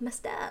track of my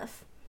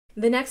stuff.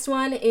 The next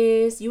one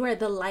is you are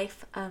the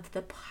life of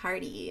the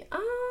party.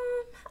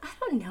 I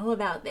don't know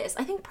about this.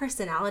 I think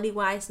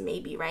personality-wise,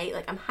 maybe, right?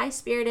 Like I'm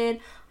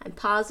high-spirited, I'm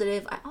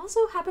positive. I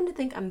also happen to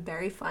think I'm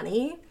very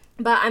funny,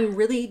 but I'm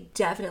really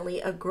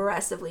definitely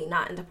aggressively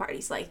not into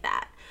parties like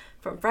that.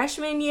 From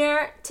freshman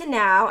year to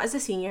now as a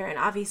senior, and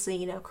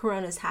obviously,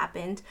 Corona's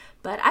happened,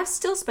 but I've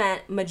still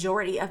spent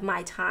majority of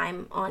my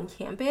time on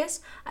campus.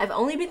 I've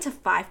only been to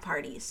 5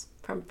 parties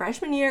from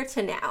freshman year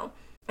to now.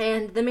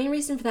 And the main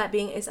reason for that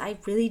being is I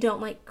really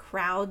don't like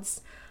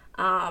crowds.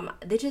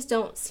 They just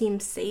don't seem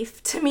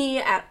safe to me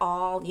at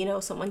all.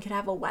 Someone could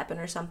have a weapon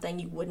or something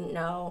you wouldn't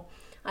know.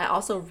 I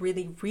also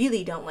really,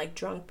 really don't like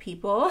drunk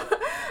people.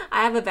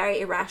 I have a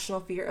very irrational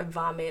fear of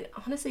vomit.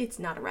 Honestly, it's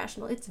not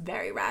irrational. It's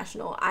very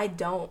rational. I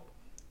don't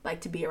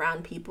like to be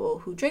around people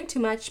who drink too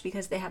much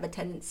because they have a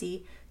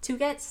tendency to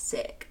get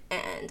sick.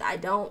 And I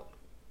don't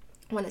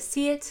want to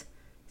see it,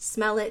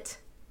 smell it,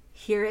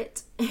 hear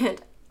it.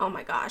 And oh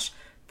my gosh.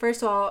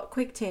 First of all,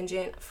 quick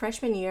tangent.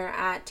 Freshman year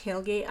at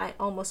Tailgate, I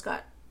almost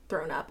got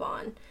thrown up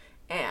on.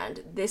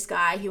 And this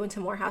guy, he went to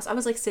Morehouse. I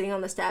was like sitting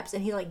on the steps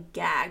and he like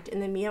gagged.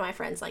 And then me and my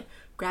friends like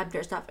grabbed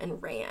their stuff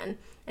and ran.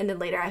 And then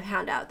later I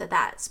found out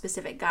that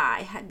specific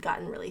guy had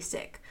gotten really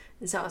sick.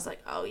 And so I was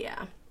like, oh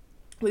yeah,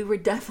 we were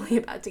definitely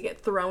about to get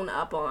thrown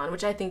up on,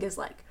 which I think is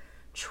like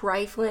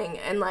trifling.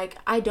 And like,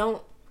 I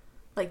don't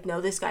like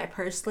know this guy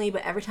personally,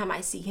 but every time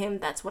I see him,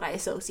 that's what I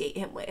associate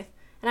him with.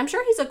 And I'm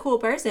sure he's a cool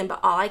person, but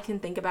all I can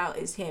think about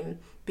is him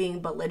being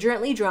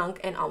belligerently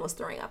drunk and almost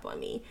throwing up on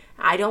me.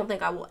 I don't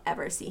think I will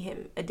ever see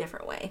him a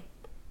different way.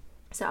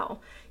 So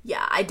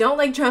yeah, I don't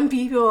like drunk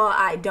people.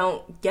 I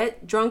don't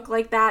get drunk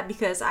like that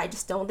because I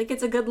just don't think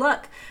it's a good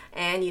look.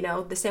 And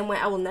the same way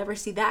I will never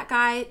see that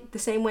guy the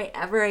same way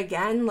ever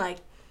again. Like,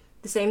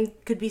 the same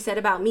could be said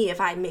about me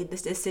if I made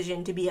this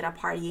decision to be at a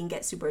party and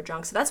get super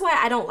drunk. So that's why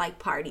I don't like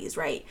parties,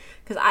 right?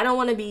 Because I don't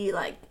want to be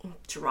like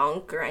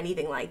drunk or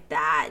anything like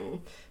that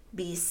and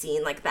be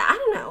seen like that. I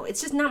don't know.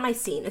 It's just not my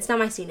scene. It's not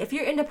my scene. If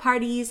you're into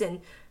parties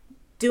and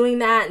doing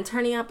that and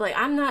turning up, like,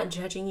 I'm not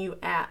judging you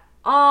at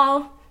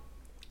all.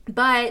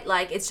 But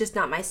like, it's just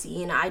not my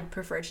scene. I'd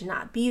prefer to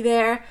not be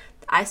there.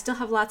 I still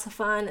have lots of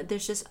fun.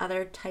 There's just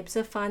other types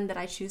of fun that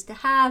I choose to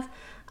have.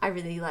 I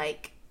really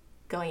like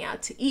going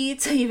out to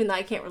eat, even though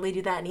I can't really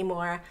do that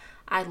anymore.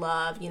 I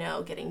love,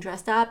 getting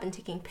dressed up and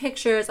taking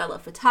pictures. I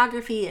love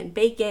photography and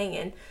baking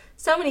and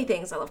so many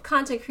things. I love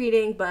content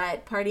creating,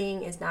 but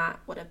partying is not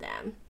one of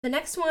them. The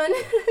next one,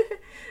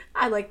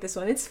 I like this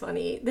one. It's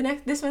funny.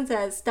 This one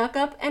says stuck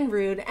up and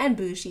rude and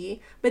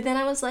bougie, but then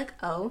I was like,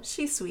 oh,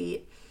 she's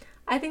sweet.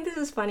 I think this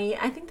is funny.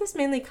 I think this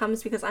mainly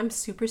comes because I'm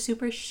super,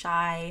 super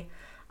shy.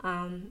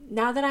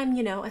 Now that I'm,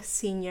 a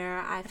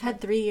senior, I've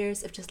had 3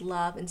 years of just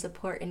love and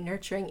support and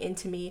nurturing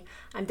into me.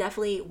 I'm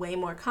definitely way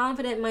more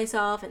confident in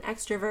myself and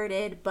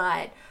extroverted,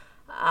 but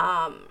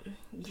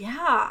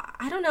yeah,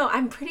 I don't know.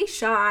 I'm pretty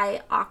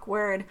shy,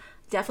 awkward,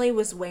 definitely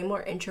was way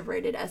more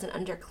introverted as an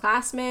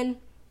underclassman.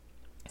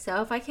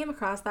 So if I came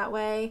across that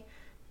way,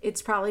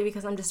 it's probably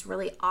because I'm just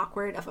really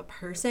awkward of a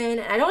person.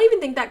 And I don't even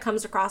think that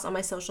comes across on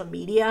my social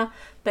media,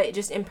 but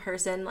just in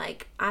person,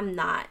 like, I'm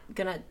not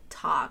gonna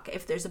talk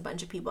if there's a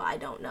bunch of people I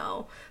don't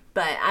know.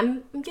 But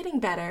I'm getting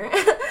better.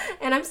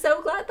 And I'm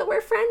so glad that we're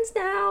friends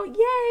now.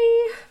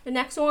 Yay! The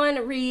next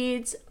one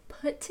reads,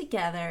 put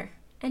together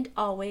and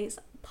always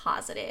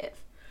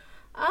positive.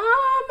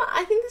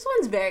 I think this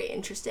one's very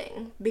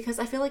interesting because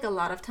I feel like a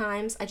lot of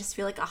times I just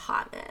feel like a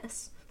hot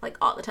mess. Like,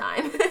 all the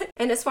time.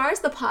 And as far as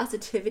the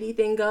positivity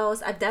thing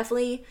goes, I've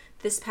definitely,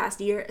 this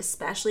past year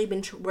especially,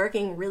 been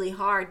working really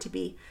hard to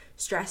be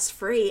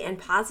stress-free and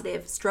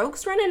positive.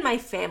 Strokes run in my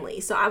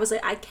family, so I was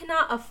like, I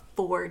cannot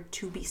afford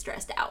to be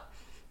stressed out.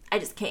 I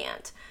just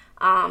can't.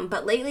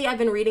 But lately I've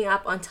been reading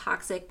up on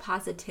toxic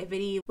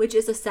positivity, which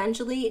is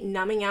essentially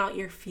numbing out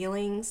your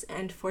feelings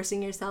and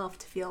forcing yourself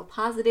to feel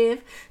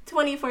positive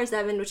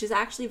 24/7, which is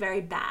actually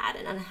very bad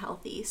and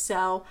unhealthy.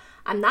 So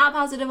I'm not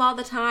positive all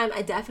the time.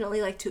 I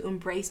definitely like to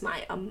embrace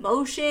my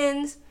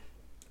emotions,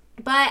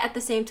 but at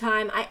the same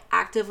time, I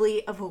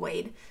actively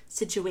avoid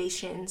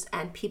situations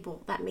and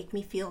people that make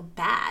me feel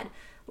bad.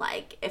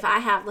 Like, if I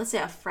have, let's say,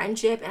 a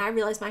friendship and I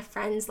realize my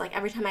friends, like,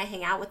 every time I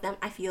hang out with them,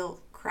 I feel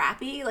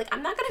crappy, like,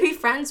 I'm not gonna be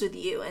friends with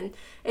you. And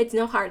it's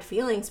no hard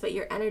feelings, but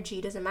your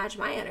energy doesn't match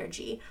my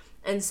energy.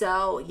 And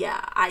so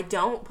yeah, I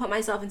don't put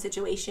myself in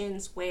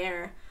situations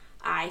where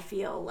I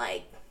feel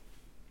like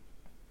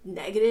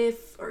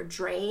negative or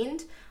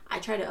drained. I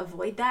try to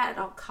avoid that at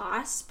all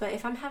costs. But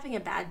if I'm having a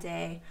bad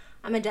day,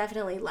 I'm gonna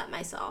definitely let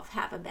myself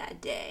have a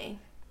bad day.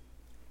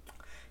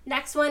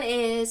 Next one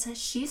is,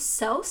 she's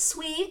so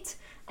sweet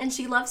and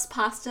she loves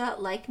pasta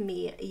like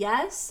me.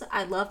 Yes,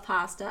 I love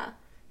pasta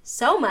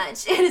so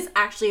much. It is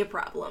actually a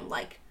problem.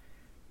 Like,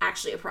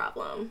 actually a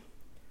problem.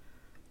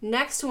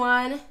 Next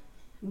one,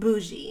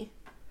 bougie.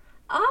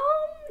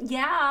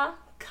 Yeah,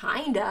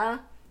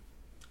 kinda.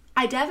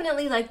 I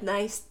definitely like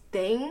nice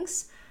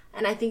things,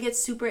 and I think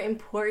it's super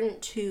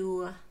important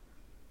to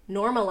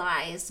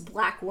normalize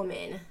Black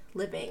women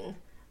living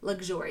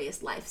luxurious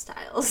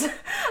lifestyles.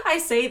 I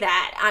say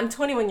that. I'm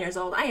 21 years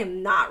old. I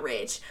am not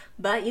rich,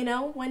 but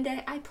one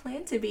day I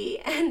plan to be.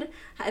 And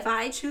if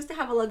I choose to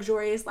have a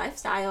luxurious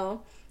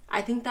lifestyle,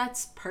 I think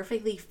that's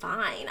perfectly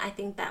fine. I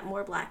think that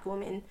more Black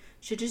women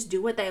should just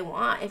do what they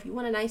want. If you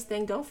want a nice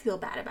thing, don't feel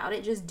bad about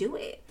it. Just do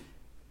it.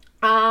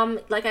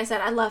 Like I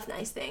said, I love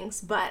nice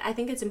things, but I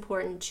think it's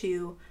important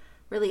to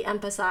really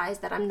emphasize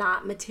that I'm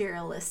not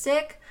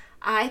materialistic.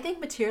 I think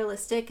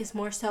materialistic is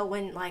more so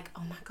when, like,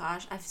 oh my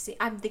gosh,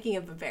 I'm thinking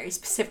of a very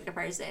specific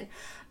person,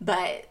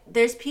 but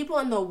there's people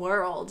in the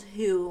world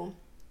who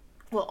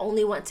will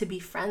only want to be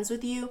friends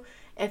with you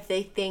if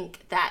they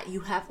think that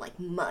you have like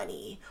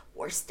money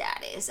or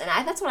status. And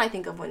that's what I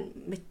think of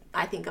when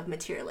I think of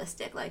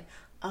materialistic. Like,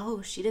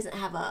 oh, she doesn't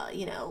have a,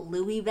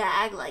 Louis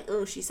bag. Like,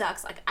 oh, she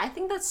sucks. Like, I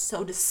think that's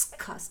so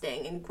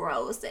disgusting and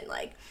gross. And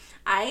like,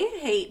 I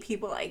hate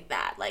people like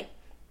that. Like,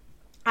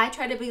 I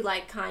try to be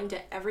like kind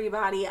to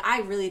everybody. I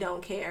really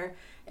don't care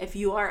if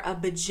you are a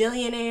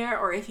bajillionaire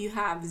or if you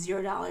have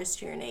 $0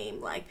 to your name.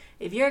 Like,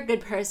 if you're a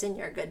good person,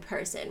 you're a good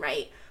person,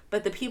 right?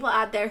 But the people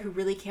out there who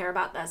really care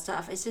about that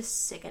stuff, it's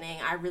just sickening.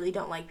 I really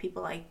don't like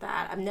people like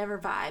that. I've never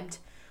vibed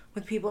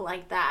with people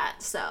like that.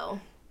 So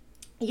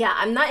yeah,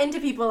 I'm not into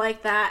people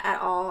like that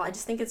at all. I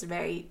just think it's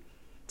very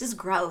just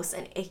gross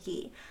and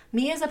icky.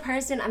 Me as a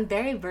person, I'm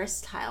very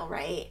versatile,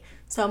 right?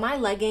 So my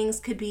leggings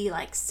could be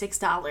like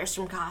 $6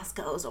 from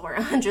Costco's or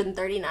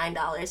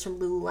 $139 from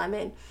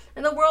Lululemon.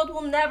 And the world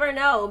will never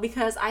know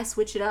because I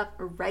switch it up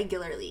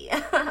regularly.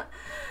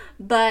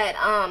 But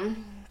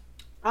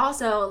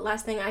also,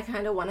 last thing I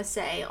kind of want to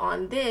say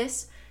on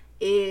this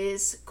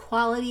is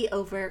quality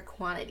over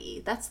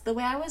quantity. That's the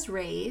way I was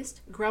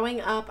raised.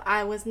 Growing up,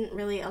 I wasn't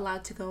really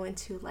allowed to go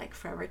into like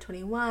Forever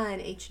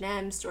 21,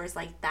 H&M, stores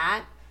like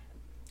that.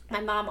 My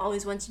mom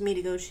always wanted me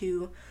to go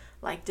to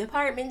like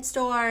department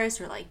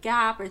stores or like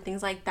Gap or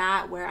things like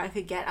that where I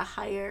could get a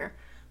higher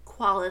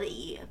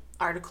quality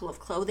article of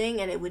clothing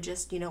and it would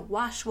just,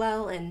 wash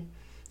well and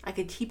I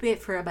could keep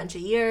it for a bunch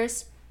of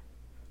years.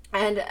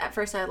 And at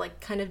first I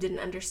like kind of didn't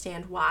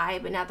understand why,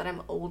 but now that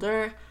I'm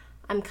older,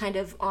 I'm kind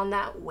of on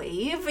that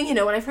wave. When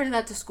I first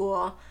got to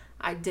school,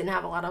 I didn't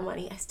have a lot of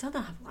money. I still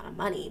don't have a lot of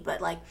money,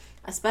 but like,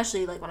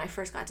 especially like when I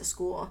first got to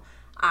school,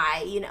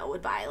 I,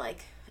 would buy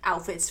like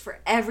outfits for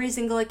every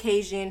single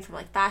occasion from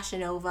like Fashion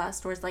Nova,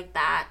 stores like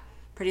that,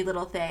 Pretty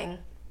Little Thing.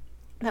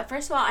 But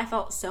first of all, I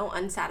felt so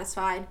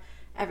unsatisfied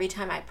every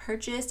time I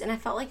purchased, and I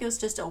felt like it was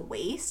just a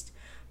waste.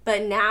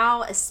 But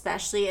now,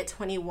 especially at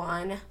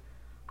 21,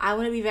 I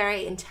want to be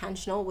very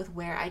intentional with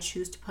where I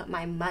choose to put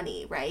my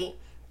money, right?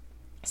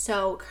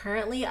 So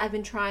currently, I've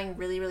been trying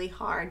really, really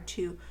hard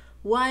to,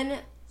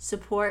 one,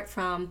 support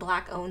from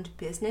Black-owned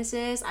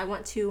businesses. I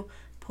want to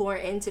pour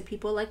into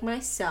people like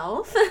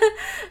myself.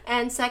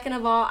 And second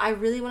of all, I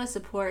really want to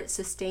support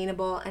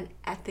sustainable and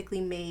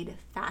ethically made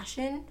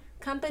fashion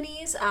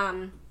companies,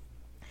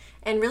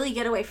 and really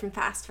get away from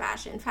fast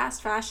fashion.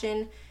 Fast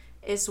fashion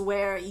is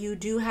where you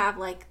do have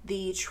like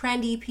the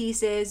trendy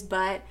pieces,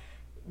 but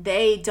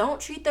they don't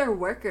treat their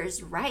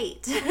workers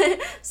right.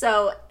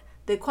 So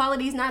the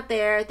quality's not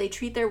there. They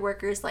treat their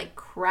workers like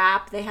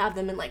crap. They have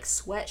them in like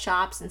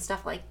sweatshops and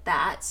stuff like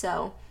that.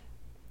 So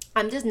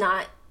I'm just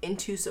not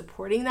into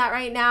supporting that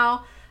right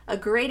now. A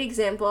great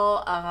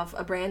example of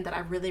a brand that I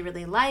really,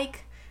 really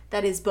like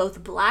that is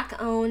both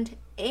Black owned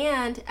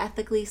and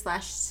ethically /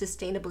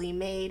 sustainably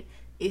made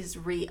is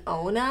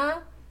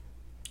Riona.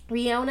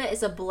 Riona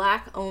is a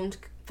Black owned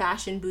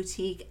fashion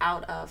boutique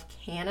out of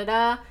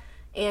Canada,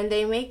 and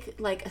they make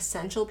like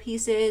essential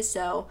pieces.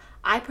 So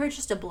I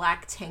purchased a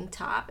black tank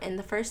top, and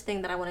the first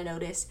thing that I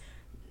noticed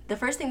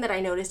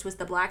was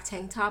the black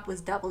tank top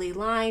was doubly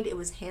lined. It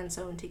was hand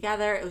sewn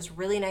together. It was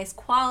really nice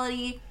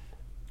quality,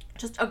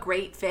 just a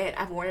great fit.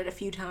 I've worn it a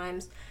few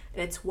times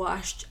and it's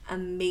washed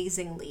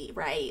amazingly,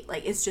 right?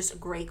 Like it's just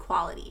great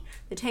quality.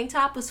 The tank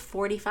top was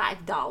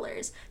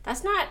 $45.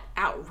 That's not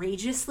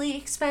outrageously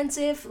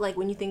expensive, like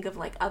when you think of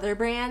like other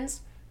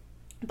brands,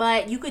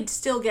 but you could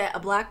still get a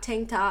black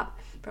tank top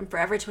from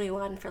Forever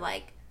 21 for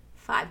like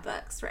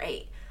 $5,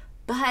 right?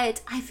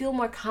 But I feel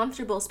more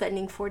comfortable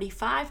spending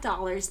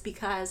 $45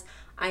 because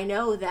I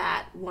know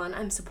that, one,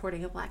 I'm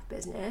supporting a Black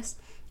business,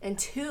 and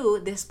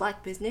two, this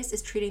Black business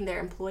is treating their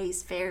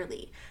employees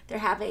fairly. They're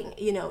having,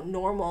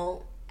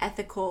 normal,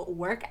 ethical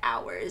work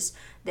hours.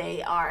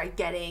 They are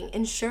getting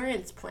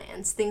insurance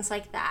plans, things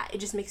like that. It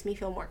just makes me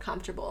feel more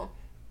comfortable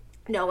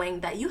knowing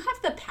that you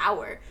have the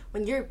power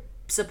when you're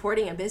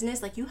supporting a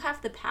business. Like, you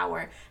have the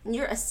power and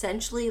you're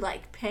essentially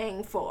like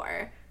paying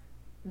for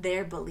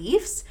their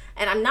beliefs.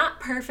 And I'm not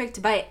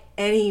perfect by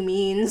any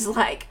means.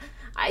 Like,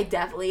 I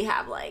definitely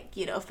have like,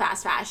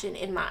 fast fashion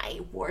in my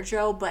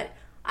wardrobe, but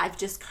I've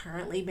just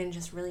currently been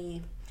just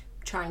really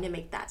trying to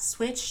make that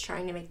switch,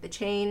 trying to make the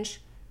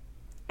change.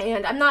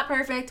 And I'm not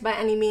perfect by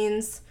any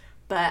means,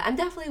 but I'm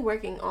definitely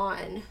working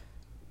on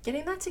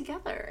getting that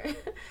together.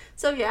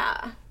 So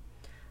yeah,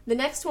 the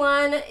next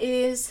one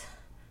is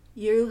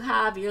you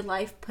have your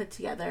life put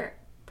together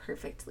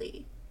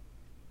perfectly.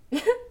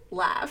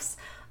 Laughs.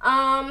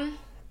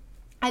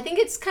 I think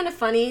it's kind of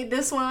funny,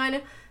 this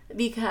one,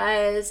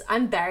 because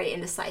I'm very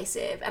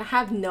indecisive and I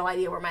have no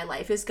idea where my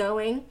life is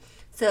going.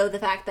 So the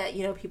fact that,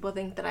 people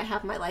think that I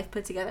have my life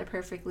put together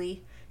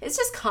perfectly, it's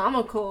just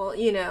comical,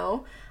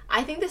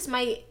 I think this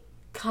might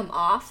come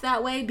off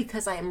that way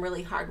because I am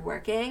really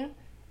hardworking,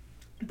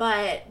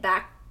 but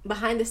back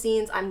behind the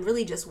scenes, I'm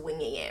really just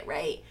winging it,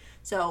 right?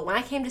 So when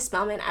I came to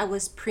Spelman, I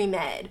was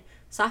pre-med.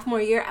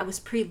 Sophomore year, I was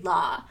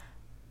pre-law.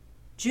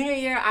 Junior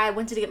year, I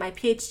wanted to get my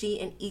PhD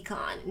in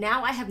econ.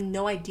 Now I have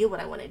no idea what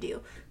I want to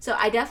do. So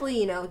I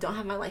definitely, don't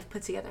have my life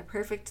put together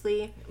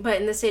perfectly. But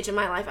in this stage of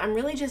my life, I'm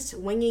really just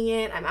winging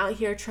it. I'm out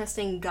here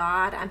trusting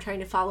God. I'm trying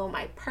to follow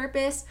my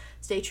purpose,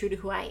 stay true to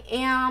who I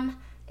am.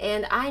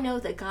 And I know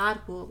that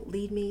God will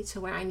lead me to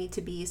where I need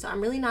to be. So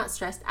I'm really not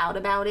stressed out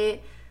about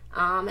it.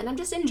 And I'm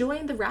just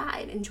enjoying the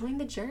ride, enjoying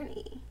the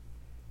journey.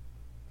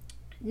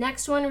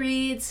 Next one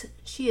reads,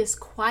 she is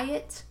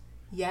quiet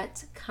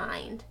yet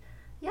kind.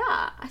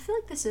 Yeah, I feel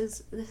like this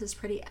is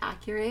pretty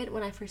accurate.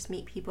 When I first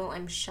meet people,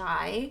 I'm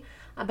shy,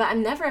 but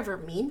I'm never ever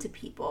mean to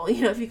people.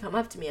 If you come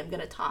up to me, I'm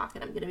going to talk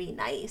and I'm going to be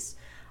nice.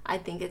 I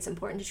think it's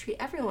important to treat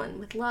everyone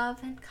with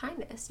love and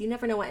kindness. You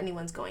never know what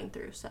anyone's going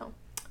through, so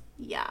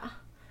yeah.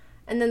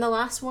 And then the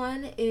last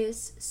one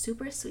is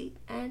super sweet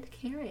and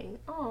caring.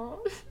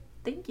 Oh,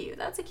 thank you.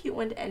 That's a cute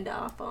one to end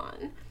off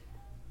on.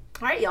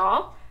 All right,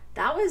 y'all.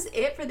 That was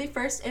it for the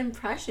first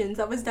impressions.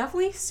 That was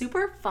definitely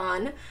super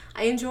fun.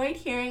 I enjoyed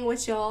hearing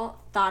what y'all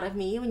thought of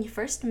me when you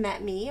first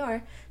met me,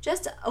 or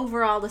just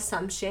overall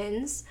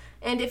assumptions.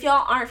 And if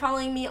y'all aren't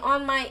following me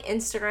on my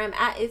Instagram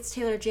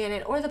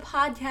 @itsTaylorJanet or the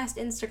podcast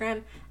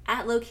Instagram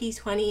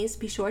 @lowkey20s,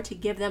 be sure to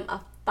give them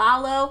a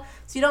follow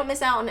so you don't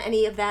miss out on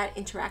any of that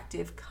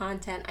interactive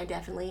content. I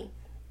definitely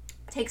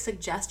take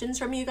suggestions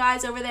from you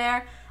guys over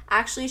there.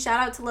 Actually, shout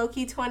out to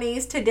Lowkey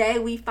 20s. Today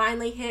we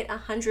finally hit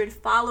 100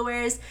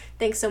 followers.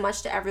 Thanks so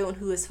much to everyone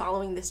who is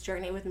following this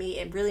journey with me.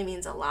 It really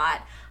means a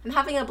lot. I'm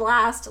having a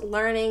blast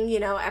learning,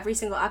 every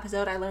single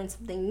episode I learn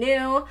something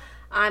new.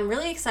 I'm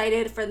really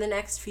excited for the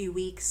next few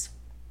weeks.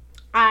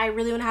 I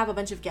really want to have a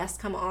bunch of guests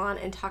come on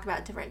and talk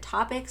about different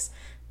topics.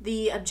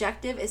 The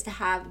objective is to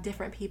have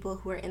different people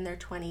who are in their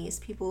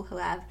 20s, people who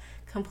have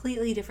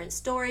completely different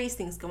stories,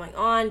 things going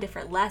on,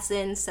 different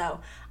lessons. So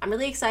I'm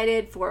really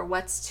excited for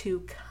what's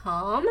to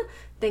come.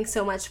 Thanks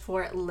so much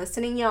for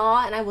listening,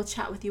 y'all, and I will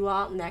chat with you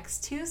all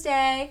next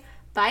Tuesday.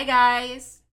 Bye, guys.